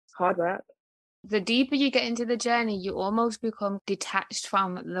hard work. The deeper you get into the journey, you almost become detached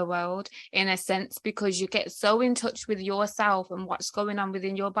from the world in a sense, because you get so in touch with yourself and what's going on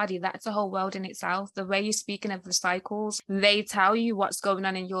within your body. That's a whole world in itself. The way you're speaking of the cycles, they tell you what's going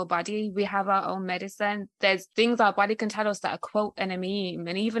on in your body. We have our own medicine. There's things our body can tell us that a quote and a meme,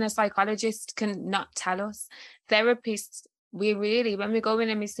 and even a psychologist can not tell us. Therapists, we really, when we go in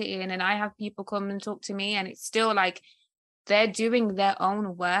and we sit in and I have people come and talk to me, and it's still like, they're doing their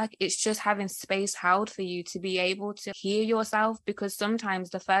own work. It's just having space held for you to be able to hear yourself, because sometimes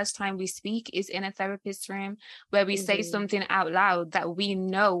the first time we speak is in a therapist's room where we say something out loud that we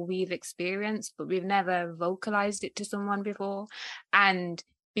know we've experienced, but we've never vocalized it to someone before. And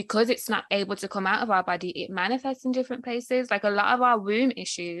because it's not able to come out of our body, it manifests in different places. Like a lot of our womb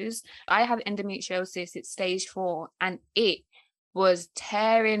issues, I have endometriosis, it's stage 4, and it was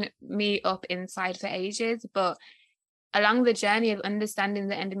tearing me up inside for ages. But along the journey of understanding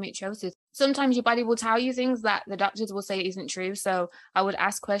the endometriosis, sometimes your body will tell you things that the doctors will say isn't true. So I would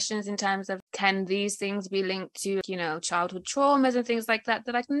ask questions in terms of, can these things be linked to, childhood traumas and things like that?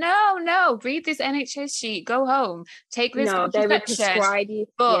 They're like, no, read this NHS sheet, go home, take this No, they would prescribe you.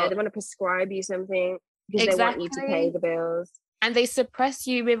 But they want to prescribe you something because they want you to pay the bills. And they suppress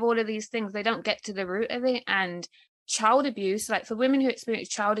you with all of these things. They don't get to the root of it. And child abuse, like for women who experience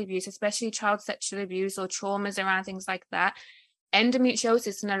child abuse, especially child sexual abuse or traumas around things like that,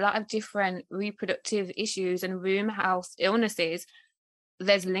 endometriosis and a lot of different reproductive issues and womb health illnesses,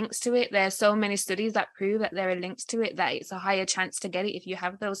 there's links to it. There's so many studies that prove that there are links to it, that it's a higher chance to get it if you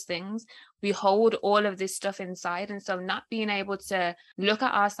have those things. We hold all of this stuff inside. And so not being able to look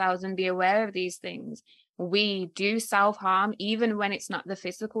at ourselves and be aware of these things, we do self-harm. Even when it's not the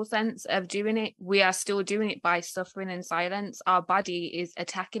physical sense of doing it, we are still doing it by suffering in silence. Our body is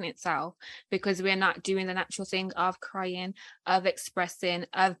attacking itself because we're not doing the natural thing of crying, of expressing,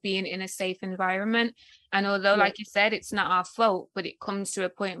 of being in a safe environment. And although, like you said, it's not our fault, but it comes to a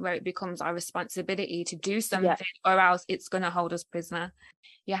point where it becomes our responsibility to do something, or else it's going to hold us prisoner.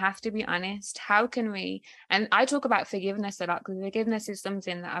 You have to be honest. How can we? And I talk about forgiveness a lot, because forgiveness is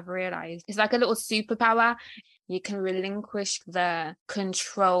something that I've realized it's like a little superpower. You can relinquish the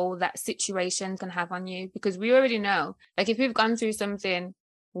control that situations can have on you, because we already know, like if we've gone through something,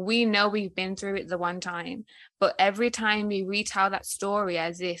 we know we've been through it the one time, but every time we retell that story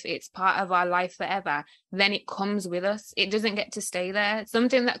as if it's part of our life forever, then it comes with us. It doesn't get to stay there.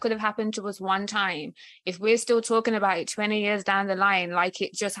 Something that could have happened to us one time, if we're still talking about it 20 years down the line like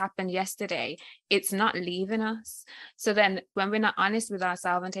it just happened yesterday, it's not leaving us. So then when we're not honest with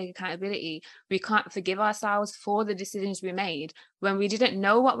ourselves and take accountability, we can't forgive ourselves for the decisions we made when we didn't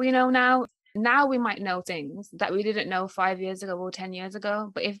know what we know now. Now we might know things that we didn't know 5 years ago or 10 years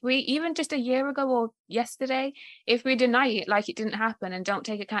ago. But if we, even just a year ago or yesterday, if we deny it like it didn't happen and don't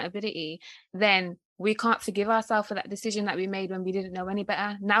take accountability, then we can't forgive ourselves for that decision that we made when we didn't know any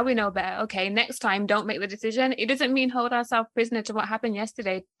better. Now we know better. Okay, next time, don't make the decision. It doesn't mean hold ourselves prisoner to what happened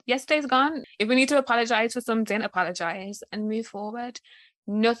yesterday. Yesterday's gone. If we need to apologize for something, apologize and move forward.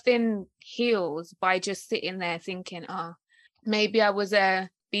 Nothing heals by just sitting there thinking, oh, maybe I was a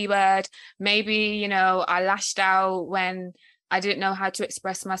B-word. Maybe, I lashed out when I didn't know how to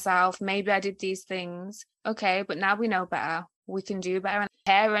express myself. Maybe I did these things. Okay, but now we know better. We can do better.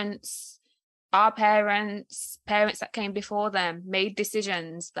 Our parents that came before them made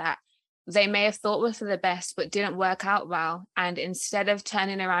decisions that they may have thought were for the best, but didn't work out well. And instead of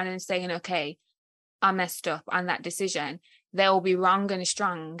turning around and saying, okay, I messed up on that decision, they'll be wrong and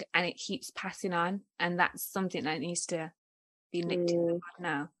strong, and it keeps passing on. And that's something that needs to be nicked in the bud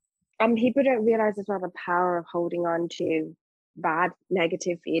now. People don't realize as well the power of holding on to bad,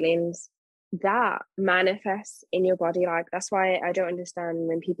 negative feelings that manifests in your body. Like, that's why I don't understand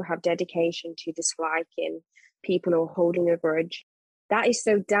when people have dedication to disliking people or holding a grudge. That is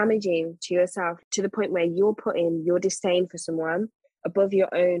so damaging to yourself, to the point where you're putting your disdain for someone above your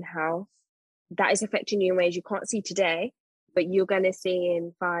own health. That is affecting you in ways you can't see today, but you're going to see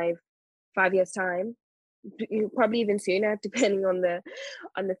in five years' time, probably even sooner, depending on the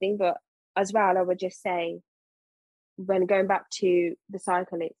thing. But as well, I would just say, when going back to the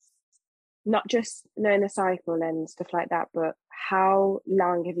cycle, it's not just knowing the cycle and stuff like that, but how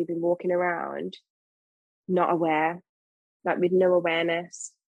long have you been walking around not aware, like with no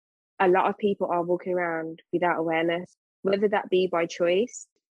awareness? A lot of people are walking around without awareness, whether that be by choice,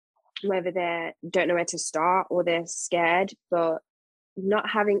 whether they don't know where to start or they're scared, but not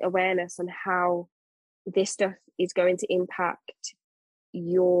having awareness on how this stuff is going to impact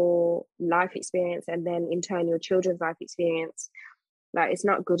your life experience and then in turn your children's life experience. Like, it's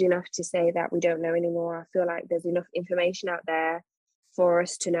not good enough to say that we don't know anymore. I feel like there's enough information out there for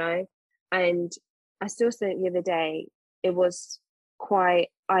us to know. And I still think the other day, it was quite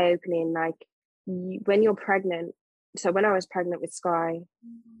eye-opening. Like, when you're pregnant, so when I was pregnant with Sky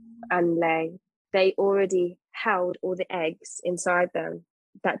and Lay, they already held all the eggs inside them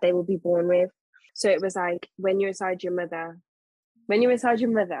that they will be born with. So it was like, when you're inside your mother,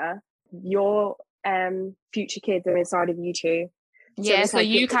 your future kids are inside of you too. Yeah, so like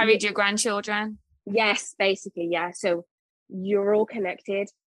you carried your grandchildren. Yes, basically, yeah. So you're all connected.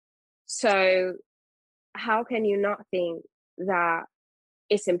 So how can you not think that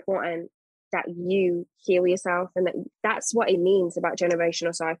it's important that you heal yourself, and that's what it means about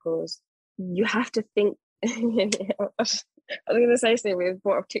generational cycles. You have to think. I was going to say something with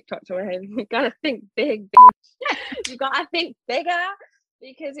brought up TikTok to my head. You gotta think big. You gotta think bigger,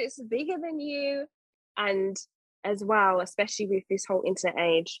 because it's bigger than you. And as well, especially with this whole internet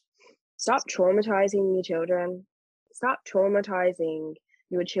age, stop traumatizing your children. Stop traumatizing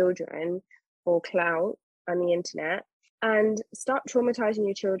your children for clout on the internet, and stop traumatizing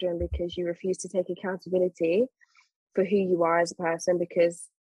your children because you refuse to take accountability for who you are as a person. Because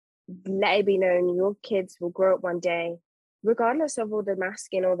let it be known, your kids will grow up one day, regardless of all the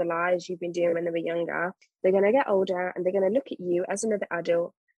masking or the lies you've been doing when they were younger. They're going to get older and they're going to look at you as another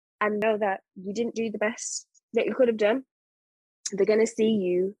adult and know that you didn't do the best that you could have done. They're going to see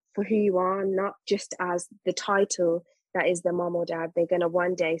you for who you are, not just as the title that is the mom or dad. They're going to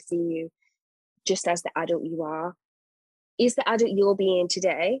one day see you just as the adult you are. Is the adult you're being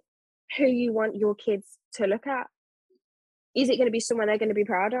today who you want your kids to look at? Is it going to be someone they're going to be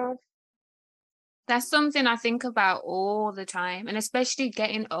proud of? That's something I think about all the time, and especially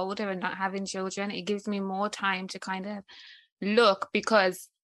getting older and not having children, it gives me more time to kind of look, because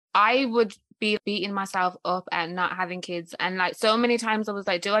I would be beating myself up at not having kids. And like so many times I was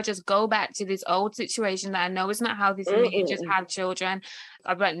like, do I just go back to this old situation that I know is not healthy for me and just have children?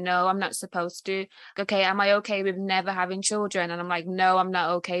 I'm like, no, I'm not supposed to. Okay, am I okay with never having children? And I'm like, no, I'm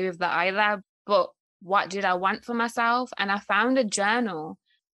not okay with that either. But what did I want for myself? And I found a journal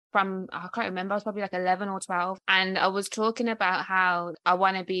from, I can't remember, I was probably like 11 or 12. And I was talking about how I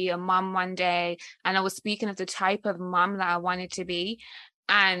want to be a mom one day. And I was speaking of the type of mom that I wanted to be.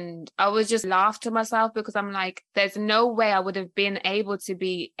 And I was just laughed to myself, because I'm like, there's no way I would have been able to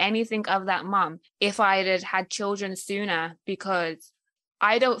be anything of that mom if I had children sooner, because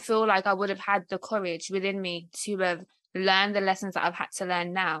I don't feel like I would have had the courage within me to have learned the lessons that I've had to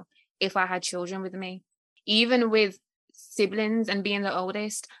learn now if I had children with me. Even with siblings and being the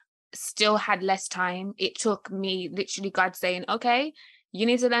oldest, still had less time. It took me literally God saying, okay, you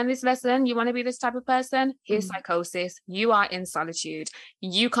need to learn this lesson. You want to be this type of person? Here's psychosis. You are in solitude.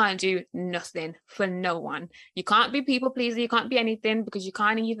 You can't do nothing for no one. You can't be people pleaser. You can't be anything, because you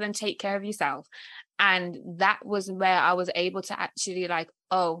can't even take care of yourself. And that was where I was able to actually like,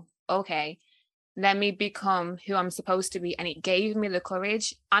 oh, okay, let me become who I'm supposed to be. And it gave me the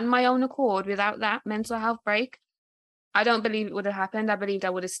courage on my own accord. Without that mental health break, I don't believe it would have happened. I believed I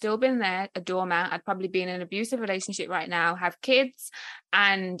would have still been there, a doormat. I'd probably be in an abusive relationship right now, have kids,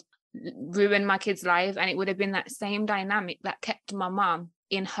 and ruin my kids' life. And it would have been that same dynamic that kept my mom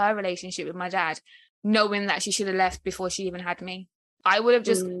in her relationship with my dad, knowing that she should have left before she even had me. I would have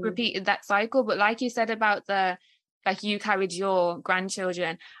just repeated that cycle. But like you said about like you carried your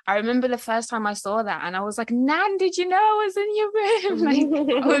grandchildren, I remember the first time I saw that and I was like, Nan, did you know I was in your room?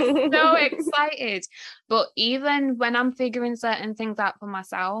 Like, I was so excited. But even when I'm figuring certain things out for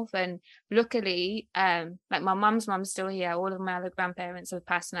myself, and luckily, like my mum's still here, all of my other grandparents have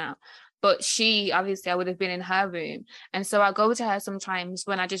passed now, but she, obviously I would have been in her room. And so I go to her sometimes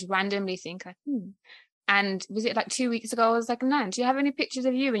when I just randomly think like, And was it like 2 weeks ago? I was like, Nan, do you have any pictures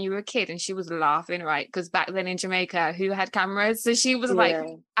of you when you were a kid? And she was laughing, right? Because back then in Jamaica, who had cameras? So she was like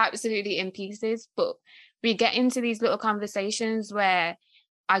absolutely in pieces. But we get into these little conversations where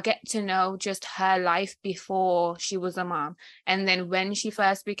I get to know just her life before she was a mom. And then when she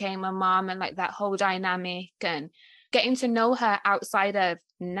first became a mom, and like that whole dynamic, and getting to know her outside of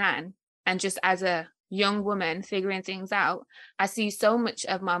Nan and just as a young woman figuring things out, I see so much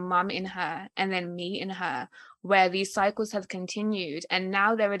of my mom in her and then me in her, where these cycles have continued. And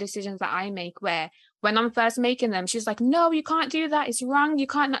now there are decisions that I make where when I'm first making them, she's like, no, you can't do that. It's wrong. You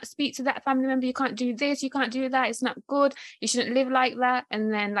can't not speak to that family member. You can't do this. You can't do that. It's not good. You shouldn't live like that.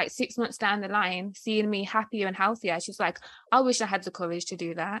 And then like 6 months down the line, seeing me happier and healthier, she's like, I wish I had the courage to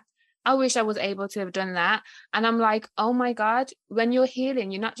do that. I wish I was able to have done that. And I'm like, oh my God, when you're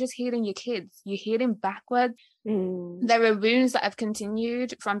healing, you're not just healing your kids, you're healing backwards. There are wounds that have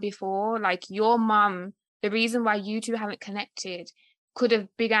continued from before. Like your mom, the reason why you two haven't connected could have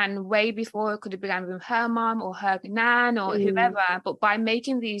began way before. It could have began with her mom or her nan or whoever. But by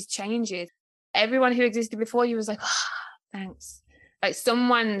making these changes, everyone who existed before you was like, oh, thanks. Like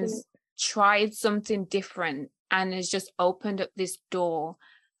someone's tried something different and has just opened up this door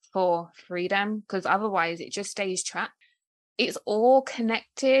for freedom, because otherwise it just stays trapped. it's all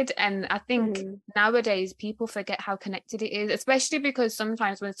connected. And I think Mm-hmm. nowadays people forget how connected it is, especially because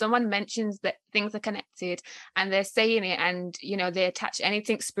sometimes when someone mentions that things are connected and they're saying it and, you know, they attach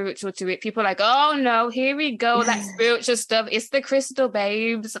anything spiritual to it, people are like, oh no, here we go, that spiritual stuff. It's the crystal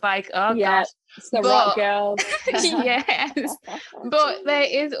babes. Like, oh Yeah, gosh. it's the rock But girls. yes, but there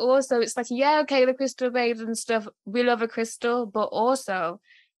is also, it's like, yeah, okay, the crystal babes and stuff, we love a crystal, but also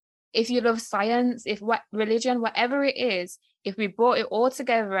if you love science, if what religion, whatever it is, if we brought it all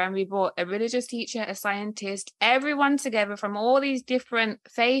together and we brought a religious teacher, a scientist, everyone together from all these different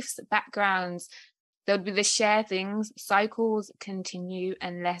faiths, backgrounds, there would be the share things. Cycles continue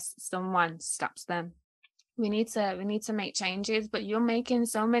unless someone stops them. We need to make changes, but you're making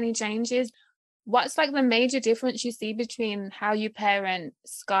so many changes. What's like the major difference you see between how you parent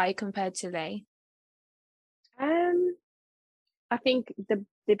Sky compared to Lay? I think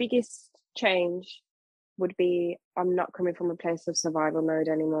the biggest change would be I'm not coming from a place of survival mode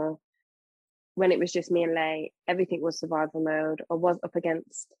anymore. When it was just me and Lay, everything was survival mode. I was up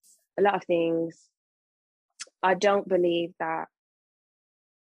against a lot of things. I don't believe that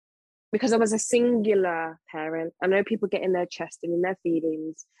because I was a singular parent. I know people get in their chest and in their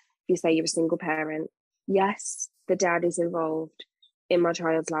feelings if you say you're a single parent. Yes, the dad is involved in my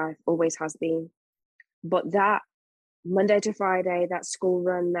child's life, always has been. But that Monday to Friday, that school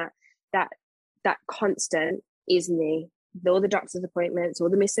run, that constant is me. All the doctor's appointments,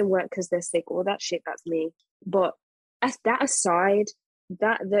 all the missing work because they're sick, all that shit, that's me. But that aside,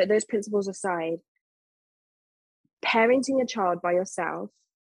 those principles aside, parenting a child by yourself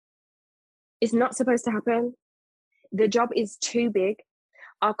is not supposed to happen. The job is too big.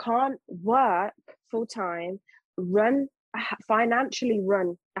 I can't work full time, financially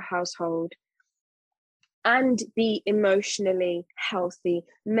run a household, and be emotionally healthy,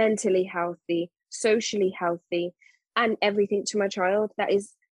 mentally healthy, socially healthy, and everything to my child. That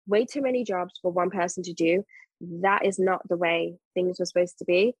is way too many jobs for one person to do. That is not the way things were supposed to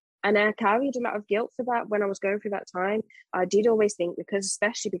be. And I carried a lot of guilt for that when I was going through that time. I did always think,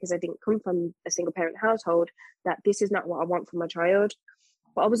 especially because I didn't come from a single parent household, that this is not what I want for my child.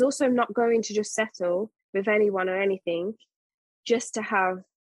 But I was also not going to just settle with anyone or anything just to have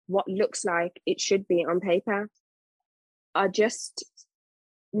what looks like it should be on paper.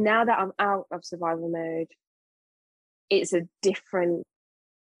 Now that I'm out of survival mode, it's a different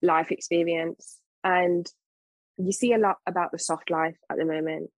life experience. And you see a lot about the soft life at the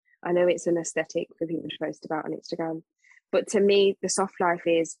moment. I know it's an aesthetic for people to post about on Instagram, but to me, the soft life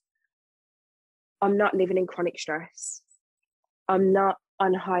is I'm not living in chronic stress. I'm not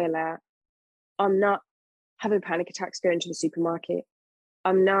on high alert. I'm not having panic attacks going to the supermarket.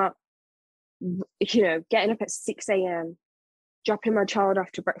 I'm not, getting up at 6 a.m., dropping my child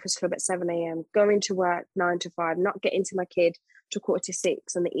off to breakfast club at 7 a.m., going to work 9 to 5, not getting to my kid to 5:45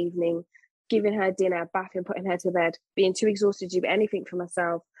 in the evening, giving her dinner, bathing, putting her to bed, being too exhausted to do anything for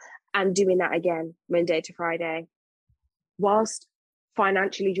myself, and doing that again Monday to Friday, whilst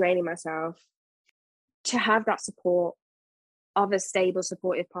financially draining myself. To have that support of a stable,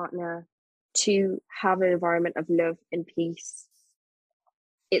 supportive partner, to have an environment of love and peace,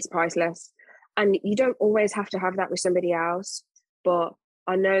 it's priceless. And you don't always have to have that with somebody else, but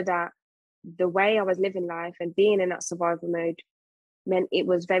I know that the way I was living life and being in that survival mode meant it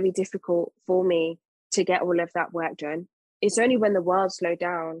was very difficult for me to get all of that work done. It's only when the world slowed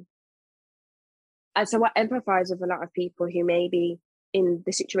down. And so I empathize with a lot of people who may be in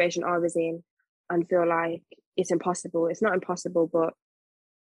the situation I was in and feel like it's impossible. It's not impossible, but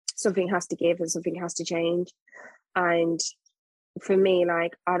something has to give and something has to change. And for me,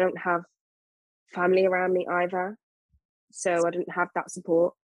 like, I don't have family around me either. So I didn't have that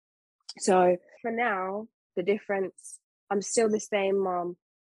support. So for now, the difference, I'm still the same mom,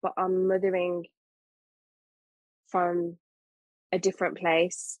 but I'm mothering from a different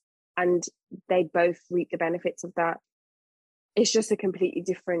place, and they both reap the benefits of that. It's just a completely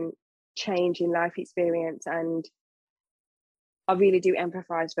different change in life experience, and I really do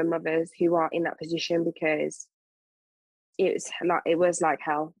empathize for mothers who are in that position, because it was like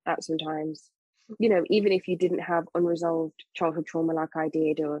hell at some times. Even if you didn't have unresolved childhood trauma like I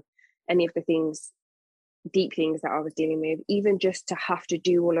did, or any of the deep things that I was dealing with, even just to have to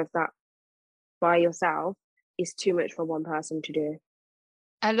do all of that by yourself is too much for one person to do.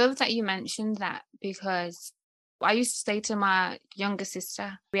 I love that you mentioned that, because I used to say to my younger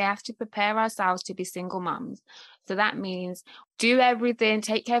sister, we have to prepare ourselves to be single moms. So that means do everything,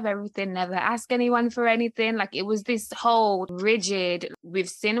 take care of everything, never ask anyone for anything. Like, it was this whole rigid, we've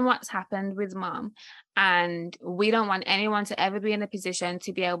seen what's happened with mom. And we don't want anyone to ever be in a position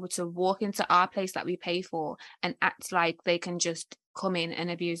to be able to walk into our place that we pay for and act like they can just come in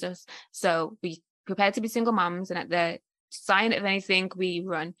and abuse us. So we prepare to be single moms, and at the sign of anything, we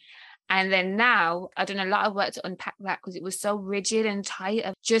run. And then now I've done a lot of work to unpack that, because it was so rigid and tight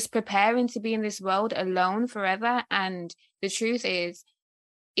of just preparing to be in this world alone forever. And the truth is,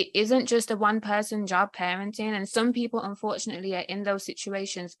 it isn't just a one person job, parenting. And some people, unfortunately, are in those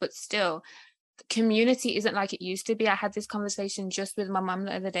situations, but still, community isn't like it used to be. I had this conversation just with my mum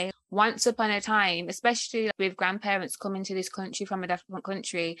the other day. Once upon a time, especially with grandparents coming to this country from a different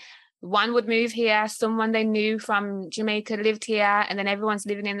country, one would move here, someone they knew from Jamaica lived here, and then everyone's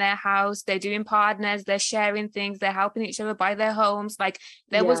living in their house, they're doing partners, they're sharing things, they're helping each other buy their homes. Like,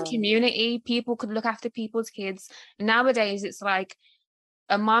 there was community, people could look after people's kids. Nowadays it's like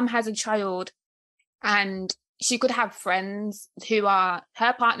a mom has a child, and she could have friends who are,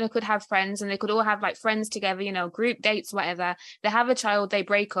 her partner could have friends, and they could all have like friends together, you know, group dates, whatever. They have a child, they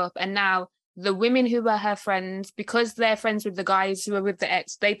break up, and now the women who were her friends, because they're friends with the guys who are with the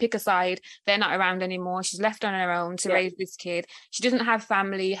ex, they pick a side. They're not around anymore. She's left on her own to raise this kid. She doesn't have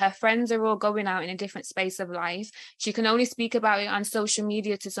family. Her friends are all going out in a different space of life. She can only speak about it on social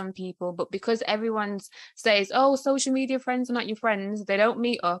media to some people, but because everyone says, oh, social media friends are not your friends, they don't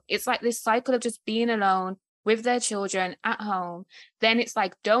meet up. It's like this cycle of just being alone with their children at home. Then it's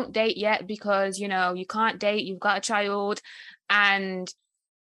like, don't date yet because, you know, you can't date, you've got a child. And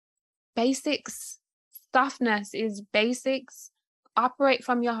basics, softness is basics. Operate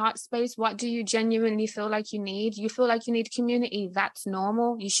from your heart space. What do you genuinely feel like you need? You feel like you need community. That's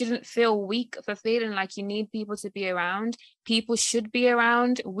normal. You shouldn't feel weak for feeling like you need people to be around. People should be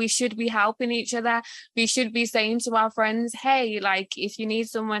around. We should be helping each other. We should be saying to our friends, hey, like, if you need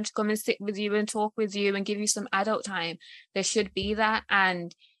someone to come and sit with you and talk with you and give you some adult time, there should be that.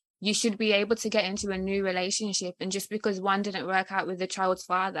 And you should be able to get into a new relationship. And just because one didn't work out with the child's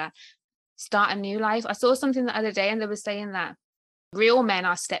father, start a new life. I saw something the other day, and they were saying that real men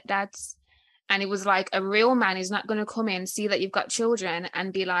are stepdads. And it was like, a real man is not going to come in, see that you've got children,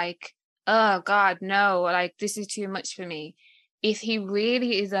 and be like, oh God, no, like, this is too much for me. If he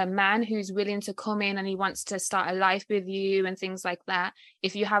really is a man who's willing to come in and he wants to start a life with you and things like that,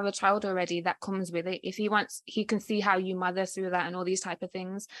 if you have a child already, that comes with it. If he wants, he can see how you mother through that and all these type of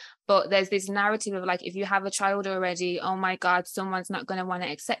things. But there's this narrative of like, if you have a child already, oh my God, someone's not going to want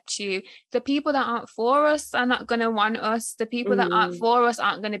to accept you. The people that aren't for us are not going to want us. The people that aren't for us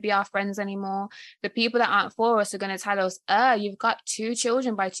aren't going to be our friends anymore. The people that aren't for us are going to tell us, you've got 2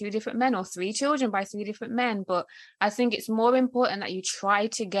 children by 2 different men, or 3 children by 3 different men. But I think it's more important that you try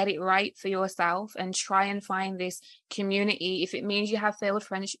to get it right for yourself and try and find this community. If it means you have failed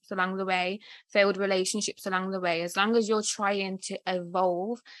friendships along the way, failed relationships along the way, as long as you're trying to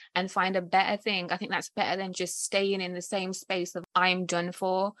evolve and find a better thing, I think that's better than just staying in the same space of I'm done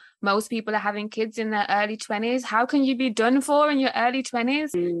for. Most people are having kids in their early 20s. How can you be done for in your early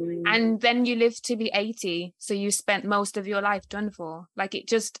 20s? And then you live to be 80, so you spent most of your life done for. Like,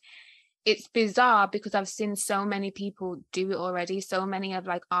 it's bizarre, because I've seen so many people do it already. So many of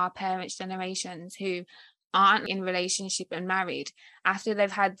like our parents' generations who aren't in relationship and married, after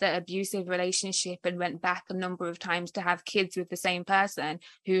they've had the abusive relationship and went back a number of times to have kids with the same person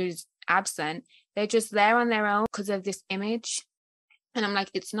who's absent, they're just there on their own because of this image. And I'm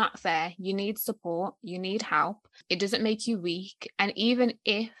like, it's not fair. You need support. You need help. It doesn't make you weak. And even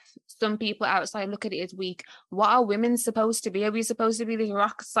if some people outside look at it as weak, what are women supposed to be? Are we supposed to be this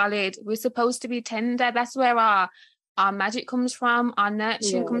rock solid? We're supposed to be tender. That's where our magic comes from. Our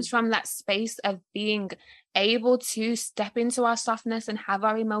nurturing comes from that space of being able to step into our softness and have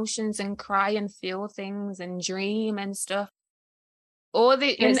our emotions and cry and feel things and dream and stuff.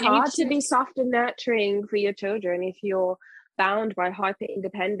 It's hard to be soft and nurturing for your children if you're bound by hyper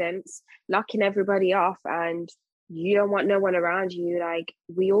independence, locking everybody off, and you don't want no one around you. Like,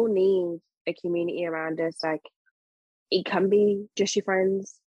 we all need a community around us. Like, it can be just your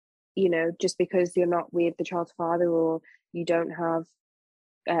friends, you know, just because you're not with the child's father, or you don't have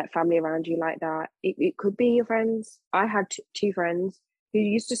family around you like that. It could be your friends. I had 2 friends who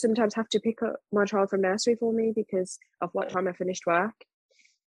used to sometimes have to pick up my child from nursery for me because of what time I finished work.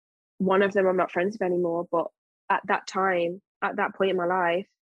 One of them I'm not friends with anymore, but at that time, at that point in my life,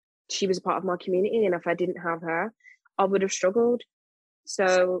 she was a part of my community, and if I didn't have her, I would have struggled.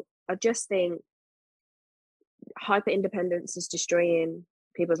 So I just think hyper independence is destroying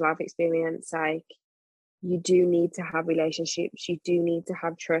people's life experience. Like, you do need to have relationships, you do need to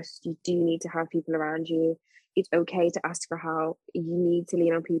have trust, you do need to have people around you. It's okay to ask for help. You need to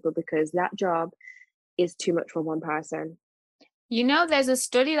lean on people, because that job is too much for one person. You know, there's a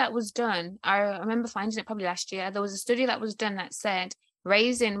study that was done. I remember finding it probably last year. There was a study that was done that said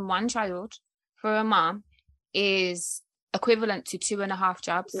raising one child for a mom is equivalent to 2.5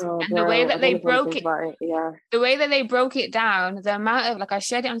 jobs. Oh, And the way bro, I that don't they even want to broke think it, about it. Yeah. the way that they broke it down, the amount of, like, I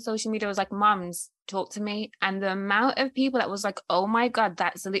shared it on social media, was like, moms, talk to me. And the amount of people that was like, oh my God,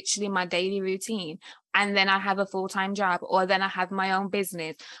 that's literally my daily routine. And then I have a full-time job, or then I have my own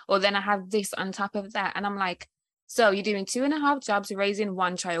business, or then I have this on top of that. And I'm like, so you're doing 2.5 jobs, raising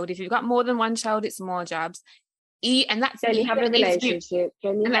one child. If you've got more than one child, it's more jobs. And that's Then you have a even if you, relationship,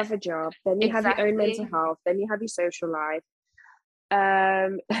 then you and have that's a job, then you have your own mental exactly, health, then you have your social life.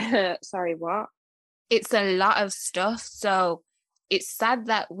 Sorry, what? it's a lot of stuff. So it's sad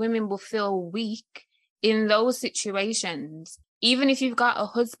that women will feel weak in those situations. Even if you've got a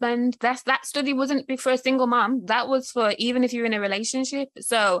husband, that study wasn't for a single mom. That was for even if you're in a relationship.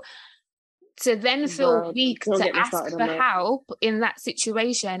 So to then feel Bro, weak don't to get me ask started on for that. help in that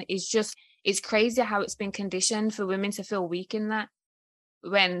situation is just, it's crazy how it's been conditioned for women to feel weak in that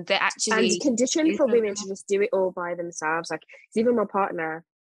when they're And actually conditioned do for women to something. just do it all by themselves. Like, even my partner,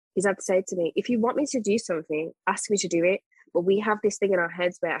 he's had to say to me, if you want me to do something, ask me to do it. But we have this thing in our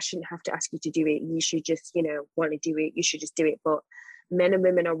heads where I shouldn't have to ask you to do it. You should just, want to do it. You should just do it. But men and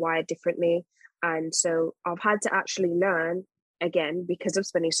women are wired differently. And so I've had to actually learn, again, because of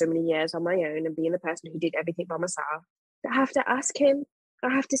spending so many years on my own and being the person who did everything by myself, that I have to ask him. I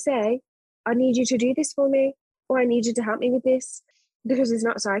have to say, I need you to do this for me, or I need you to help me with this, because it's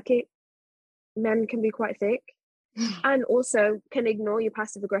not psychic. Men can be quite thick and also can ignore your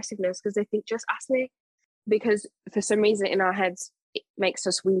passive aggressiveness because they think, just ask me. Because for some reason in our heads, it makes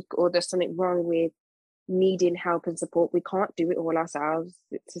us weak, or there's something wrong with needing help and support. We can't do it all ourselves.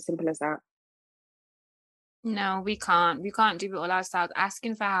 It's as simple as that. No, we can't. We can't do it all ourselves.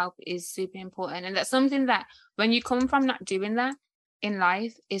 Asking for help is super important. And that's something that when you come from not doing that in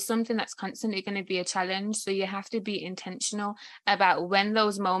life is something that's constantly going to be a challenge. So you have to be intentional about when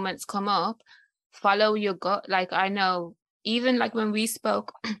those moments come up, follow your gut. Like, I know, even like when we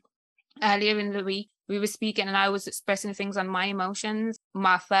spoke earlier in the week, we were speaking and I was expressing things on my emotions.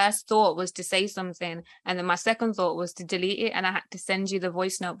 My first thought was to say something, and then my second thought was to delete it. And I had to send you the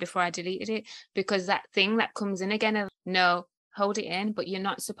voice note before I deleted it, because that thing that comes in again of, no, hold it in, but you're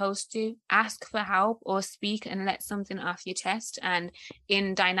not supposed to. Ask for help or speak and let something off your chest. And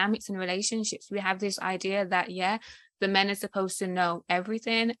in dynamics and relationships, we have this idea that, yeah, the men are supposed to know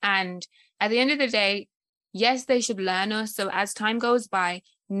everything. And at the end of the day, yes, they should learn us. So as time goes by,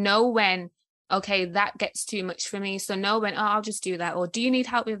 know when, okay, that gets too much for me. So know when, oh, I'll just do that. Or do you need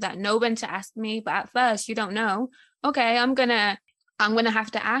help with that? Know when to ask me. But at first you don't know. Okay, I'm gonna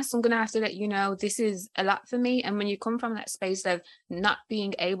have to ask. I'm gonna have to let you know this is a lot for me. And when you come from that space of not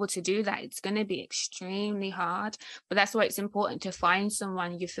being able to do that, it's gonna be extremely hard. But that's why it's important to find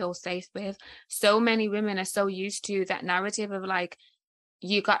someone you feel safe with. So many women are so used to that narrative of like,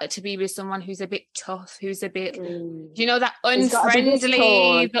 you got to be with someone who's a bit tough, who's a bit, that He's got to be this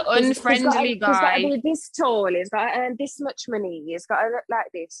tall. the He's got to, unfriendly he's got to guy. be this tall. He's got to earn this much money. He's got to look like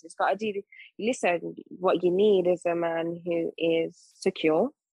this. He's got to do this. Listen, what you need is a man who is secure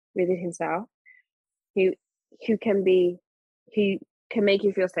within himself, who who can be, who can make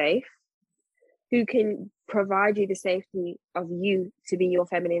you feel safe, who can provide you the safety of you to be your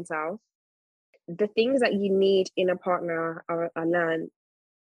feminine self. The things that you need in a partner, I learned,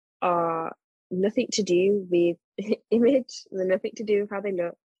 are nothing to do with image. They're nothing to do with how they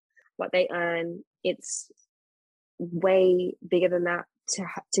look, what they earn. It's way bigger than that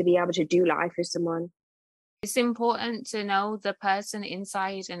to be able to do life with someone. It's important to know the person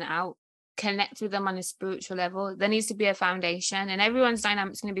inside and out, connect with them on a spiritual level. There needs to be a foundation, and everyone's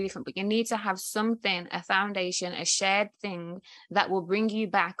dynamic is going to be different, but you need to have something, a foundation, a shared thing that will bring you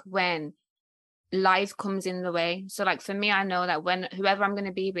back when life comes in the way. So like for me, I know that when whoever I'm going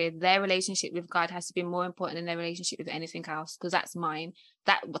to be with, their relationship with God has to be more important than their relationship with anything else, because that's mine.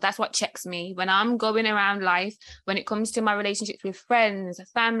 That's what checks me when I'm going around life. When it comes to my relationships with friends,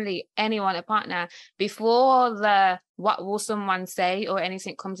 family, anyone, a partner, before the what will someone say or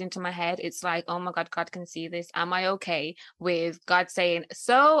anything comes into my head, it's like, oh my God, God can see this. Am I okay with God saying,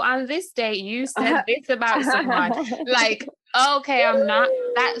 so on this day you said this about someone? Like, okay, I'm not.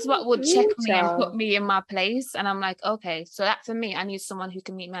 That's what would check me and put me in my place. And I'm like, okay, so that for me, I need someone who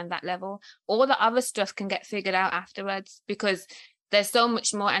can meet me on that level. All the other stuff can get figured out afterwards, because there's so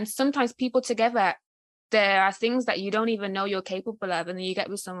much more. And sometimes people together, there are things that you don't even know you're capable of. And then you get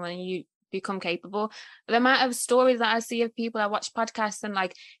with someone and become capable. The amount of stories that I see of people, I watch podcasts and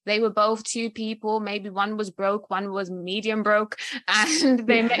like they were both two people, maybe one was broke, one was medium broke, and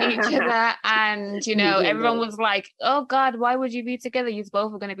they met each other, and you know, everyone was like, oh God, why would you be together? You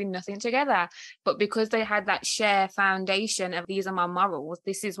both are going to be nothing together. But because they had that shared foundation of these are my morals,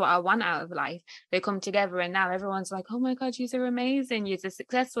 this is what I want out of life, they come together, and now everyone's like, oh my God, you're amazing, you're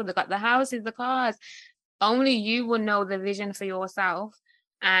successful, they got the houses, the cars. Only you will know the vision for yourself,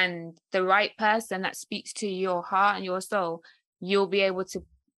 and the right person that speaks to your heart and your soul, you'll be able to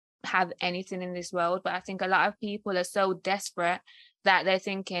have anything in this world. But I think a lot of people are so desperate that they're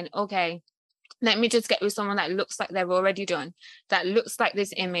thinking, okay, let me just get with someone that looks like they're already done, that looks like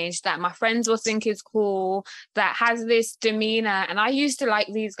this image that my friends will think is cool, that has this demeanor. And I used to like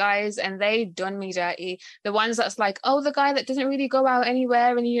these guys, and they done me dirty. The ones that's like, oh, the guy that doesn't really go out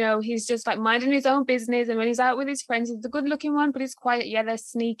anywhere, and you know, he's just like minding his own business, and when he's out with his friends, he's the good looking one, but he's quiet. Yeah, they're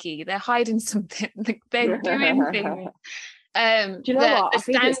sneaky, they're hiding something. Like, they're doing things. Do you know what? The I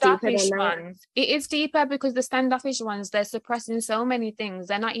think it's deeper than standoffish that. ones, it is deeper, because the standoffish ones, they're suppressing so many things,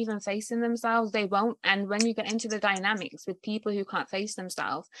 they're not even facing themselves, they won't. And when you get into the dynamics with people who can't face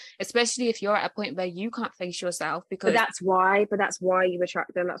themselves, especially if you're at a point where you can't face yourself, because that's why you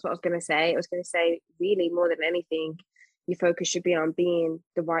attract them. That's what I was going to say. I was going to say, really, more than anything, your focus should be on being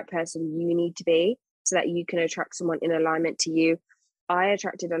the right person you need to be, so that you can attract someone in alignment to you. I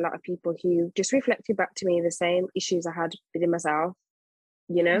attracted a lot of people who just reflected back to me the same issues I had within myself,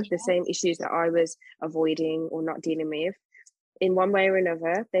 you know, the same issues that I was avoiding or not dealing with. In one way or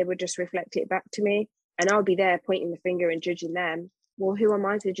another, they would just reflect it back to me, and I'll be there pointing the finger and judging them. Well, who am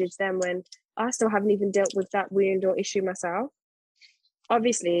I to judge them when I still haven't even dealt with that wound or issue myself?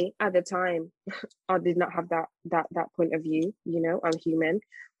 Obviously, at the time, I did not have that point of view. You know, I'm human.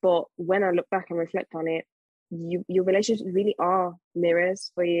 But when I look back and reflect on it, your relationships really are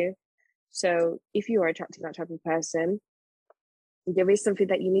mirrors for you. So if you are attracting that type of person, there is something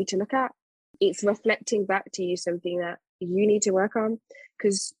that you need to look at. It's reflecting back to you something that you need to work on,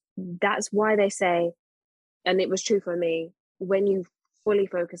 because that's why they say, and it was true for me, when you fully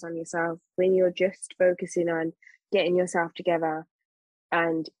focus on yourself, when you're just focusing on getting yourself together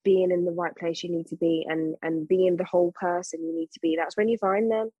and being in the right place you need to be, and being the whole person you need to be, that's when you find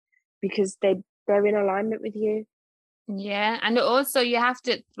them, because they're in alignment with you. Yeah, and also you have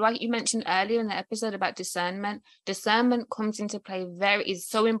to, like you mentioned earlier in the episode about discernment comes into play, is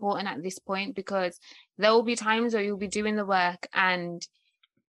so important at this point, because there will be times where you'll be doing the work and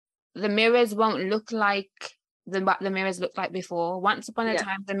the mirrors won't look like the mirrors looked like before. Once upon a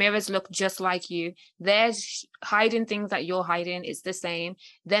time, the mirrors look just like you. They're hiding things that you're hiding. It's the same.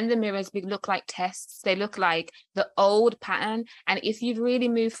 Then the mirrors look like tests. They look like the old pattern. And if you've really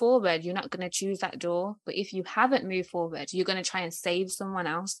moved forward, you're not going to choose that door. But if you haven't moved forward, you're going to try and save someone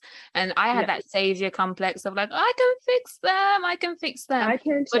else. And I had that savior complex of like, I can fix them. I can fix them. I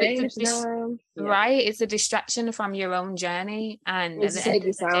can change them. Right? It's a distraction from your own journey. And at the end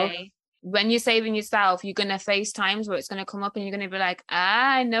of the day, when you're saving yourself, you're going to face times where it's going to come up and you're going to be like,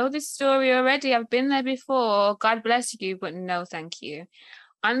 I know this story already. I've been there before. God bless you, but no, thank you.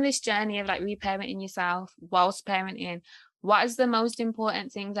 On this journey of like reparenting yourself whilst parenting, what is the most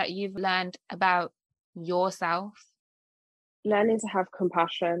important thing that you've learned about yourself? Learning to have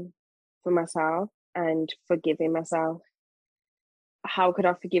compassion for myself and forgiving myself. How could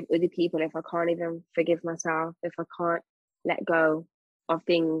I forgive other people if I can't even forgive myself, if I can't let go of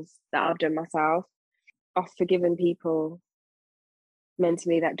things that I've done myself? I've forgiven people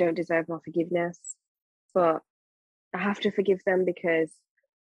mentally that don't deserve my forgiveness, but I have to forgive them, because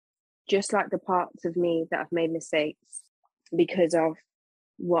just like the parts of me that have made mistakes because of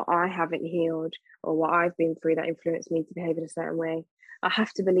what I haven't healed or what I've been through that influenced me to behave in a certain way, I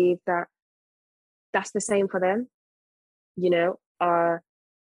have to believe that that's the same for them. You know,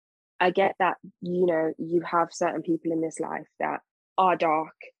 I get that, you know, you have certain people in this life that are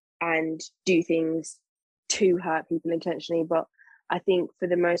dark and do things to hurt people intentionally. But I think for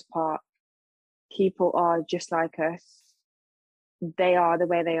the most part, people are just like us. They are the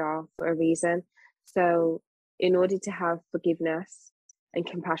way they are for a reason. So in order to have forgiveness and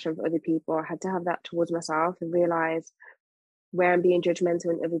compassion for other people, I had to have that towards myself and realize where I'm being judgmental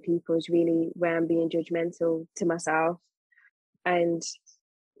in other people is really where I'm being judgmental to myself. And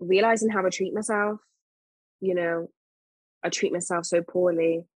realizing how I treat myself, you know, I treat myself so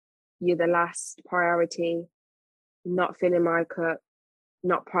poorly. You're the last priority, not filling my cup,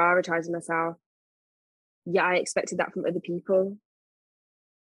 not prioritizing myself. Yeah, I expected that from other people.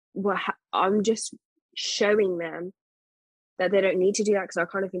 Well, I'm just showing them that they don't need to do that, because I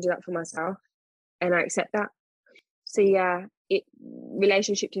can't even do that for myself. And I accept that. So yeah,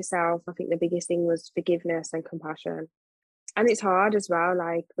 relationship to yourself, I think the biggest thing was forgiveness and compassion. And it's hard as well,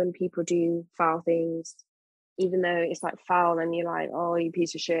 like when people do foul things, even though it's like foul and you're like, oh, you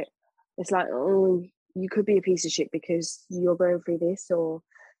piece of shit. It's like, oh, you could be a piece of shit because you're going through this, or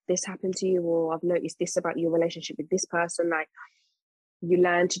this happened to you, or I've noticed this about your relationship with this person. Like, you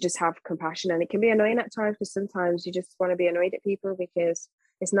learn to just have compassion, and it can be annoying at times because sometimes you just want to be annoyed at people because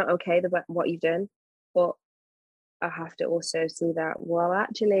it's not okay what you've done. But I have to also see that, well,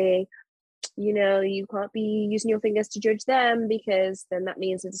 actually, you can't be using your fingers to judge them, because then that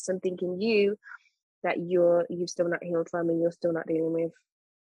means there's something in you that you've still not healed from and you're still not dealing with.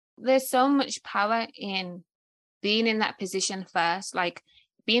 There's so much power in being in that position first, like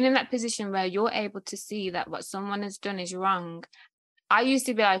being in that position where you're able to see that what someone has done is wrong. I used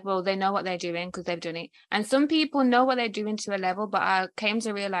to be like, well, they know what they're doing because they've done it. And some people know what they're doing to a level, but I came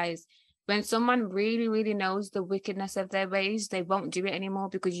to realize when someone really, really knows the wickedness of their ways, they won't do it anymore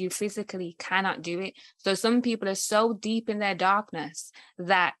because you physically cannot do it. So some people are so deep in their darkness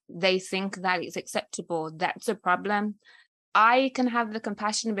that they think that it's acceptable. That's a problem. I can have the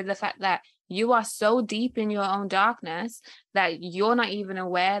compassion with the fact that you are so deep in your own darkness that you're not even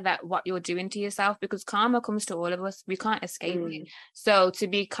aware that what you're doing to yourself, because karma comes to all of us. We can't escape it. So to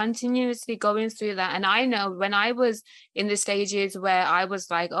be continuously going through that. And I know when I was in the stages where I was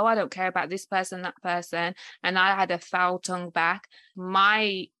like, oh, I don't care about this person, that person, and I had a foul tongue back,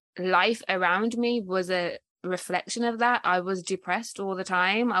 my life around me was a reflection of that. I was depressed all the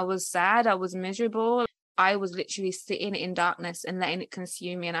time. I was sad. I was miserable. I was literally sitting in darkness and letting it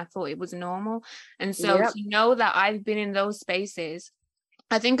consume me, and I thought it was normal. And so to know that I've been in those spaces,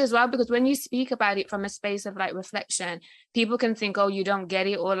 I think as well, because when you speak about it from a space of like reflection, people can think, oh, you don't get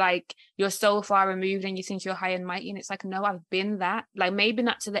it, or like you're so far removed and you think you're high and mighty. And it's like, no, I've been that. Like maybe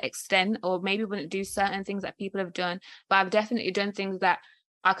not to the extent, or maybe wouldn't do certain things that people have done, but I've definitely done things that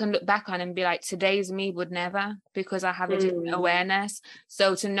I can look back on and be like, today's me would never, because I have a different awareness.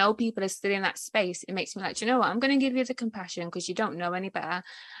 So to know people are still in that space, it makes me like, you know what, I'm going to give you the compassion because you don't know any better.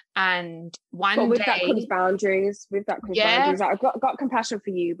 And but with that comes boundaries. Boundaries. Like, I've got compassion for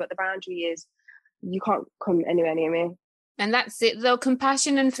you, but the boundary is you can't come anywhere near me. And that's it, though.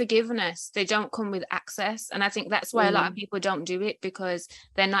 Compassion and forgiveness, they don't come with access. And I think that's why a lot of people don't do it, because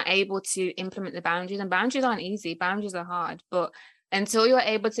they're not able to implement the boundaries. And boundaries aren't easy. Boundaries are hard. But until you're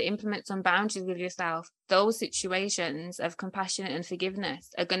able to implement some boundaries with yourself, those situations of compassion and forgiveness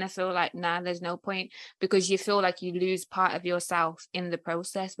are going to feel like, nah, there's no point, because you feel like you lose part of yourself in the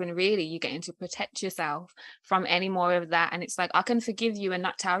process, when really you're getting to protect yourself from any more of that. And it's like, I can forgive you and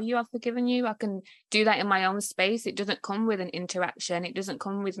not tell you I've forgiven you. I can do that in my own space. It doesn't come with an interaction. It doesn't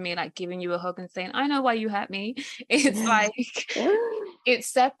come with me like giving you a hug and saying, I know why you hurt me. It's like, it's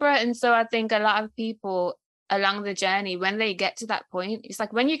separate. And so I think a lot of people along the journey, when they get to that point, it's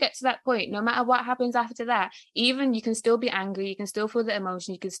like when you get to that point, no matter what happens after that, even you can still be angry, you can still feel the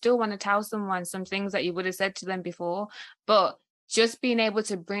emotion, you can still want to tell someone some things that you would have said to them before, but just being able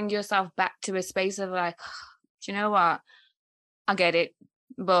to bring yourself back to a space of like, do you know what, I get it,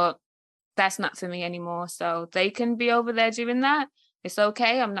 but that's not for me anymore. So they can be over there doing that, it's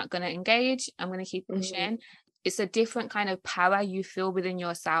okay, I'm not going to engage, I'm going to keep pushing. It's a different kind of power you feel within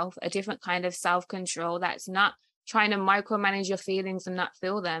yourself, a different kind of self-control that's not trying to micromanage your feelings and not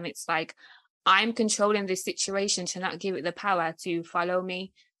feel them. It's like, I'm controlling this situation to not give it the power to follow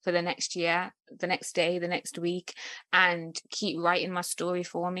me for the next year, the next day, the next week, and keep writing my story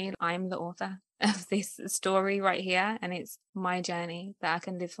for me. I'm the author of this story right here, and it's my journey that I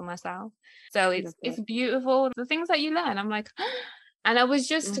can live for myself. So it's beautiful. The things that you learn, I'm like, and I was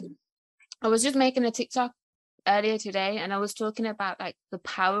just making a TikTok earlier today, and I was talking about like the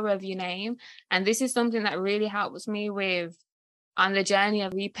power of your name, and this is something that really helps me with on the journey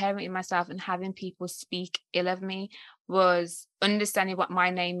of reparenting myself and having people speak ill of me, was understanding what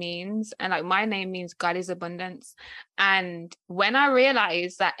my name means. And like, my name means God is abundance. And when I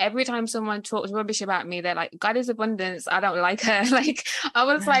realized that every time someone talks rubbish about me, they're like, God is abundance, I don't like her, like I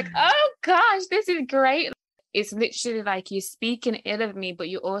was like, oh gosh, this is great. It's literally like you're speaking ill of me, but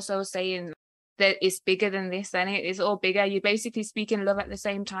you're also saying that it's bigger than this, and it is all bigger. You're basically speaking love at the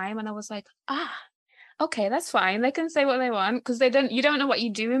same time. And I was like, okay, that's fine. They can say what they want, because you don't know what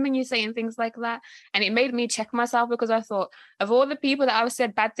you're doing when you're saying things like that. And it made me check myself, because I thought, of all the people that I've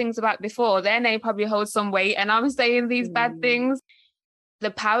said bad things about before, their name probably holds some weight, and I'm saying these bad things.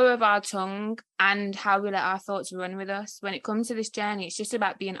 the power of our tongue and how we let our thoughts run with us. When it comes to this journey, it's just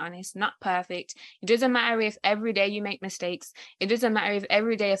about being honest, not perfect. It doesn't matter if every day you make mistakes. It doesn't matter if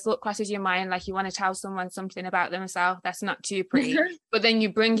every day a thought crosses your mind, like you want to tell someone something about themselves that's not too pretty, but then you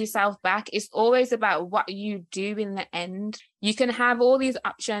bring yourself back. It's always about what you do in the end. You can have all these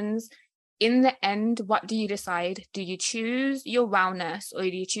options. In the end, what do you decide? Do you choose your wellness or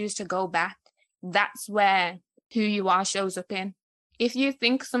do you choose to go back? That's where who you are shows up in. If you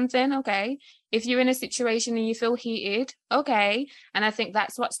think something, okay. If you're in a situation and you feel heated, okay. And I think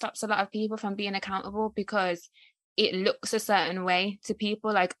that's what stops a lot of people from being accountable, because it looks a certain way to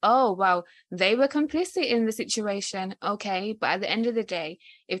people, like, oh, well, they were complicit in the situation. Okay. But at the end of the day,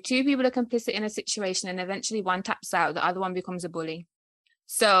 if two people are complicit in a situation and eventually one taps out, the other one becomes a bully.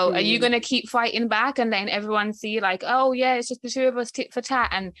 So are you going to keep fighting back and letting everyone see, like, oh, yeah, it's just the two of us tit for tat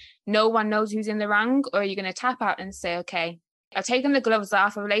and no one knows who's in the wrong? Or are you going to tap out and say, okay, I've taken the gloves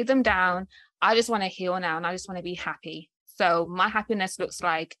off, I've laid them down. I just want to heal now and I just want to be happy. So my happiness looks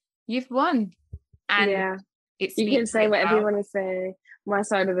like you've won. And yeah, you can say whatever you want to say. My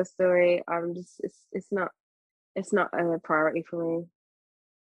side of the story, it's not a priority for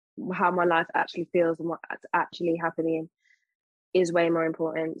me. How my life actually feels and what's actually happening is way more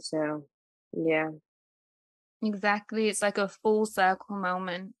important. So yeah. Exactly. It's like a full circle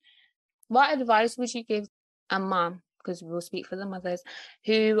moment. What advice would you give a mom, because we'll speak for the mothers,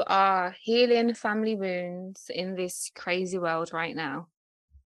 who are healing family wounds in this crazy world right now?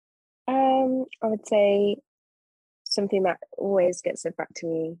 I would say something that always gets said back to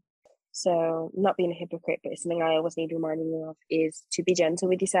me. So not being a hypocrite, but it's something I always need reminding of, is to be gentle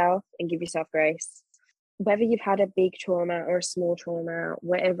with yourself and give yourself grace. Whether you've had a big trauma or a small trauma,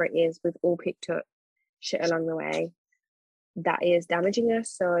 whatever it is, we've all picked up shit along the way that is damaging us.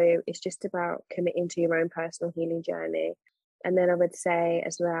 So it's just about committing to your own personal healing journey. And then I would say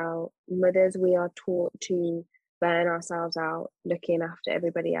as well, mothers, we are taught to burn ourselves out, looking after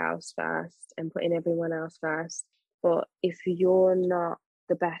everybody else first and putting everyone else first. But if you're not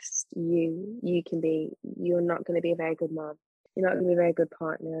the best you can be, you're not going to be a very good mom. You're not going to be a very good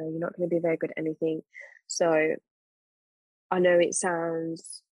partner. You're not going to be a very good anything. So I know it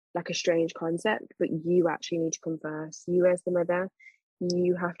sounds like a strange concept, but you actually need to come first. You as the mother,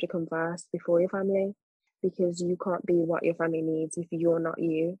 you have to come first before your family, because you can't be what your family needs if you're not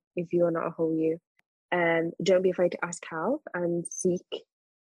you, if you're not a whole you. And don't be afraid to ask help and seek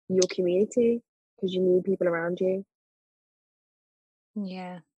your community, because you need people around you.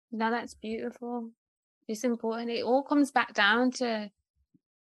 Yeah, no, that's beautiful. It's important. It all comes back down to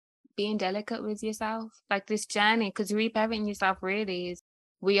being delicate with yourself, like this journey, because reparenting yourself really is,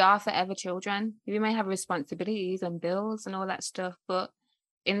 we are forever children. We may have responsibilities and bills and all that stuff, but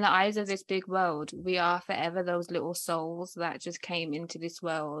in the eyes of this big world, we are forever those little souls that just came into this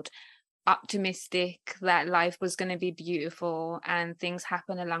world optimistic that life was going to be beautiful and things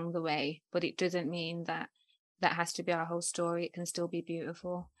happen along the way. But it doesn't mean that that has to be our whole story. It can still be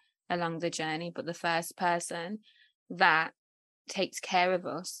beautiful along the journey. But the first person that takes care of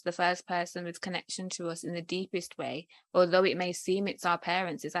us, the first person with connection to us in the deepest way, although it may seem it's our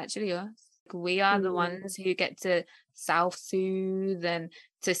parents, it's actually us. We are the ones who get to self-soothe and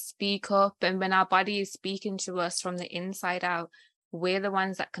to speak up. And when our body is speaking to us from the inside out, we're the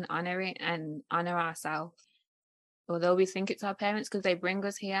ones that can honor it and honor ourselves. Although we think it's our parents because they bring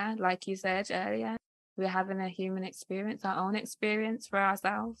us here, like you said earlier, we're having a human experience, our own experience for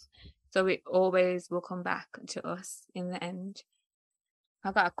ourselves. So it always will come back to us in the end.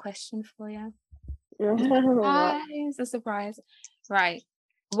 I've got a question for you. Surprise, a surprise. Right.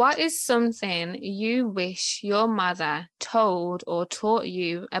 What is something you wish your mother told or taught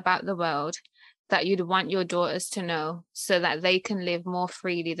you about the world that you'd want your daughters to know so that they can live more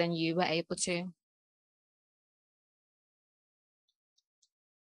freely than you were able to?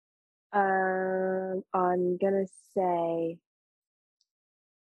 I'm gonna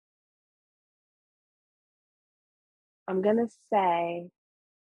say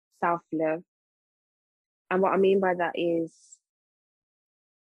self-love. And what I mean by that is,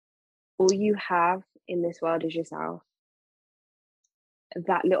 all you have in this world is yourself.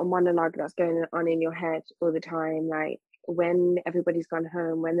 That little monologue that's going on in your head all the time, like when everybody's gone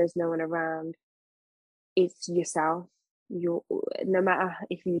home, when there's no one around, it's yourself. You're, no matter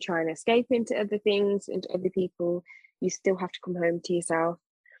if you try and escape into other things, into other people, you still have to come home to yourself.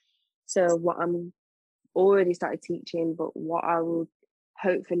 So what I'm already started teaching, but what I will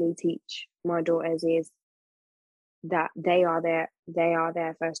hopefully teach my daughters is that they are their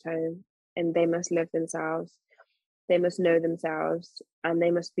first home, and they must love themselves. They must know themselves, and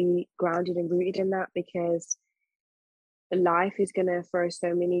they must be grounded and rooted in that, because life is going to throw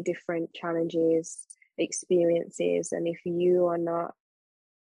so many different challenges, experiences, and if you are not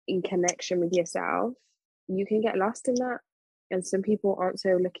in connection with yourself, you can get lost in that. And some people aren't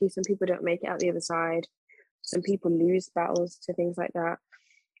so lucky. Some people don't make it out the other side. Some people lose battles to things like that.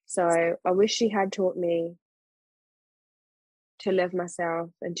 So I wish she had taught me to love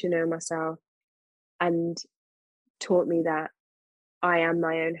myself and to know myself, and taught me that I am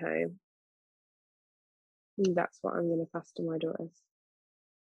my own home. And that's what I'm going to pass to my daughters.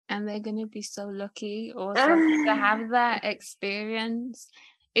 And they're going to be so lucky also to have that experience.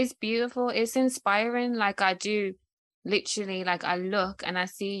 It's beautiful. It's inspiring. Like, I do literally, like, I look and I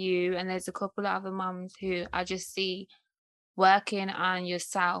see you, and there's a couple of other moms who I just see working on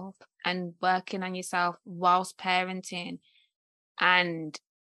yourself and working on yourself whilst parenting, and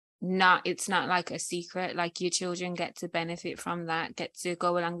it's not like a secret. Like, your children get to benefit from that, get to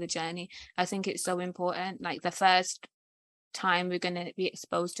go along the journey. I think it's so important. Like, the first time we're going to be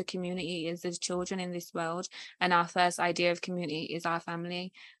exposed to community is as children in this world, and our first idea of community is our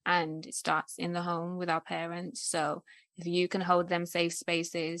family, and it starts in the home with our parents. So if you can hold them safe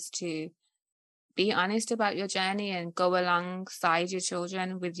spaces to be honest about your journey and go alongside your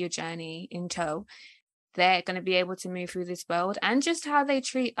children with your journey in tow, they're going to be able to move through this world. And just how they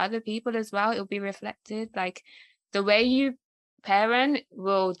treat other people as well, it'll be reflected. Like, the way you parent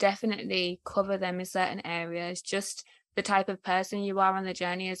will definitely cover them in certain areas. Just the type of person you are on the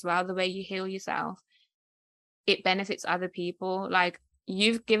journey as well, the way you heal yourself, it benefits other people. Like,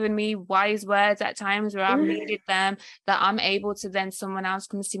 you've given me wise words at times where I've needed them, that I'm able to, then someone else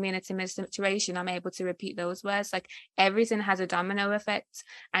comes to me in a similar situation, I'm able to repeat those words. Like, everything has a domino effect,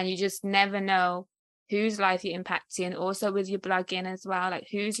 and you just never know whose life you're impacting. Also with your blogging as well, like,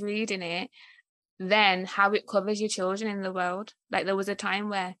 who's reading it, then how it covers your children in the world. Like, there was a time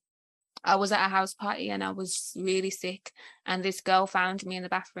where I was at a house party and I was really sick, and this girl found me in the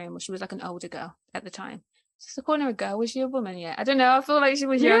bathroom. She was like an older girl at the time. So calling her a girl, was she a woman yet? I don't know. I feel like she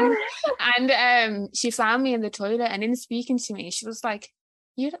was young. And she found me in the toilet, and in speaking to me, she was like,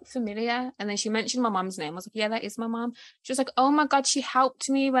 "You look familiar." And then she mentioned my mom's name. I was like, "Yeah, that is my mom." She was like, "Oh my God, she helped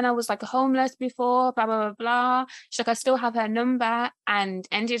me when I was like homeless before, blah, blah, blah, blah." She's like, "I still have her number," and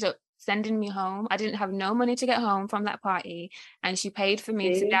ended up sending me home. I didn't have no money to get home from that party, and she paid for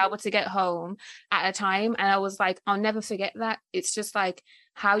me to be able to get home at a time. And I was like, I'll never forget that. It's just like,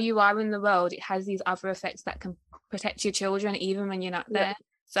 how you are in the world, it has these other effects that can protect your children even when you're not there.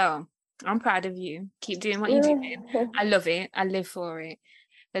 So I'm proud of you. Keep doing what you're doing. I love it. I live for it.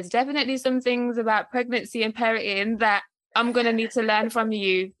 There's definitely some things about pregnancy and parenting that I'm going to need to learn from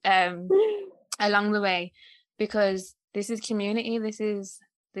you along the way, because this is community.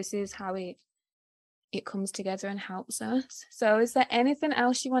 This is how it comes together and helps us. So is there anything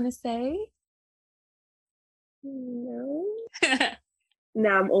else you want to say? No. No,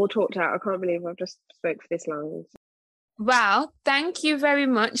 I'm all talked out. I can't believe I've just spoke for this long. Well, thank you very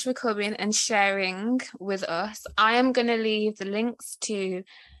much for coming and sharing with us. I am going to leave the links to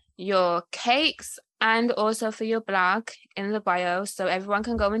your cakes and also for your blog in the bio, so everyone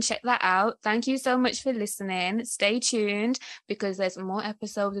can go and check that out. Thank you so much for listening. Stay tuned, because there's more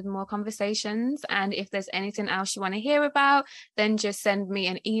episodes with more conversations, and if there's anything else you want to hear about, then just send me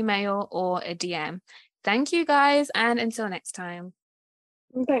an email or a DM. Thank you guys, and until next time.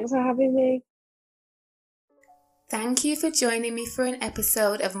 Thanks for having me. Thank you for joining me for an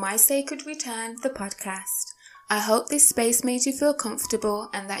episode of My Sacred Return, the podcast. I hope this space made you feel comfortable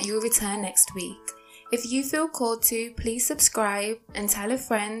and that you'll return next week. If you feel called to, please subscribe and tell a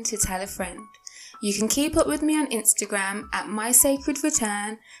friend to tell a friend. You can keep up with me on Instagram at My Sacred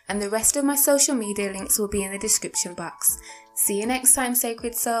Return, and the rest of my social media links will be in the description box. See you next time,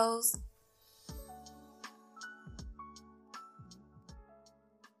 Sacred Souls.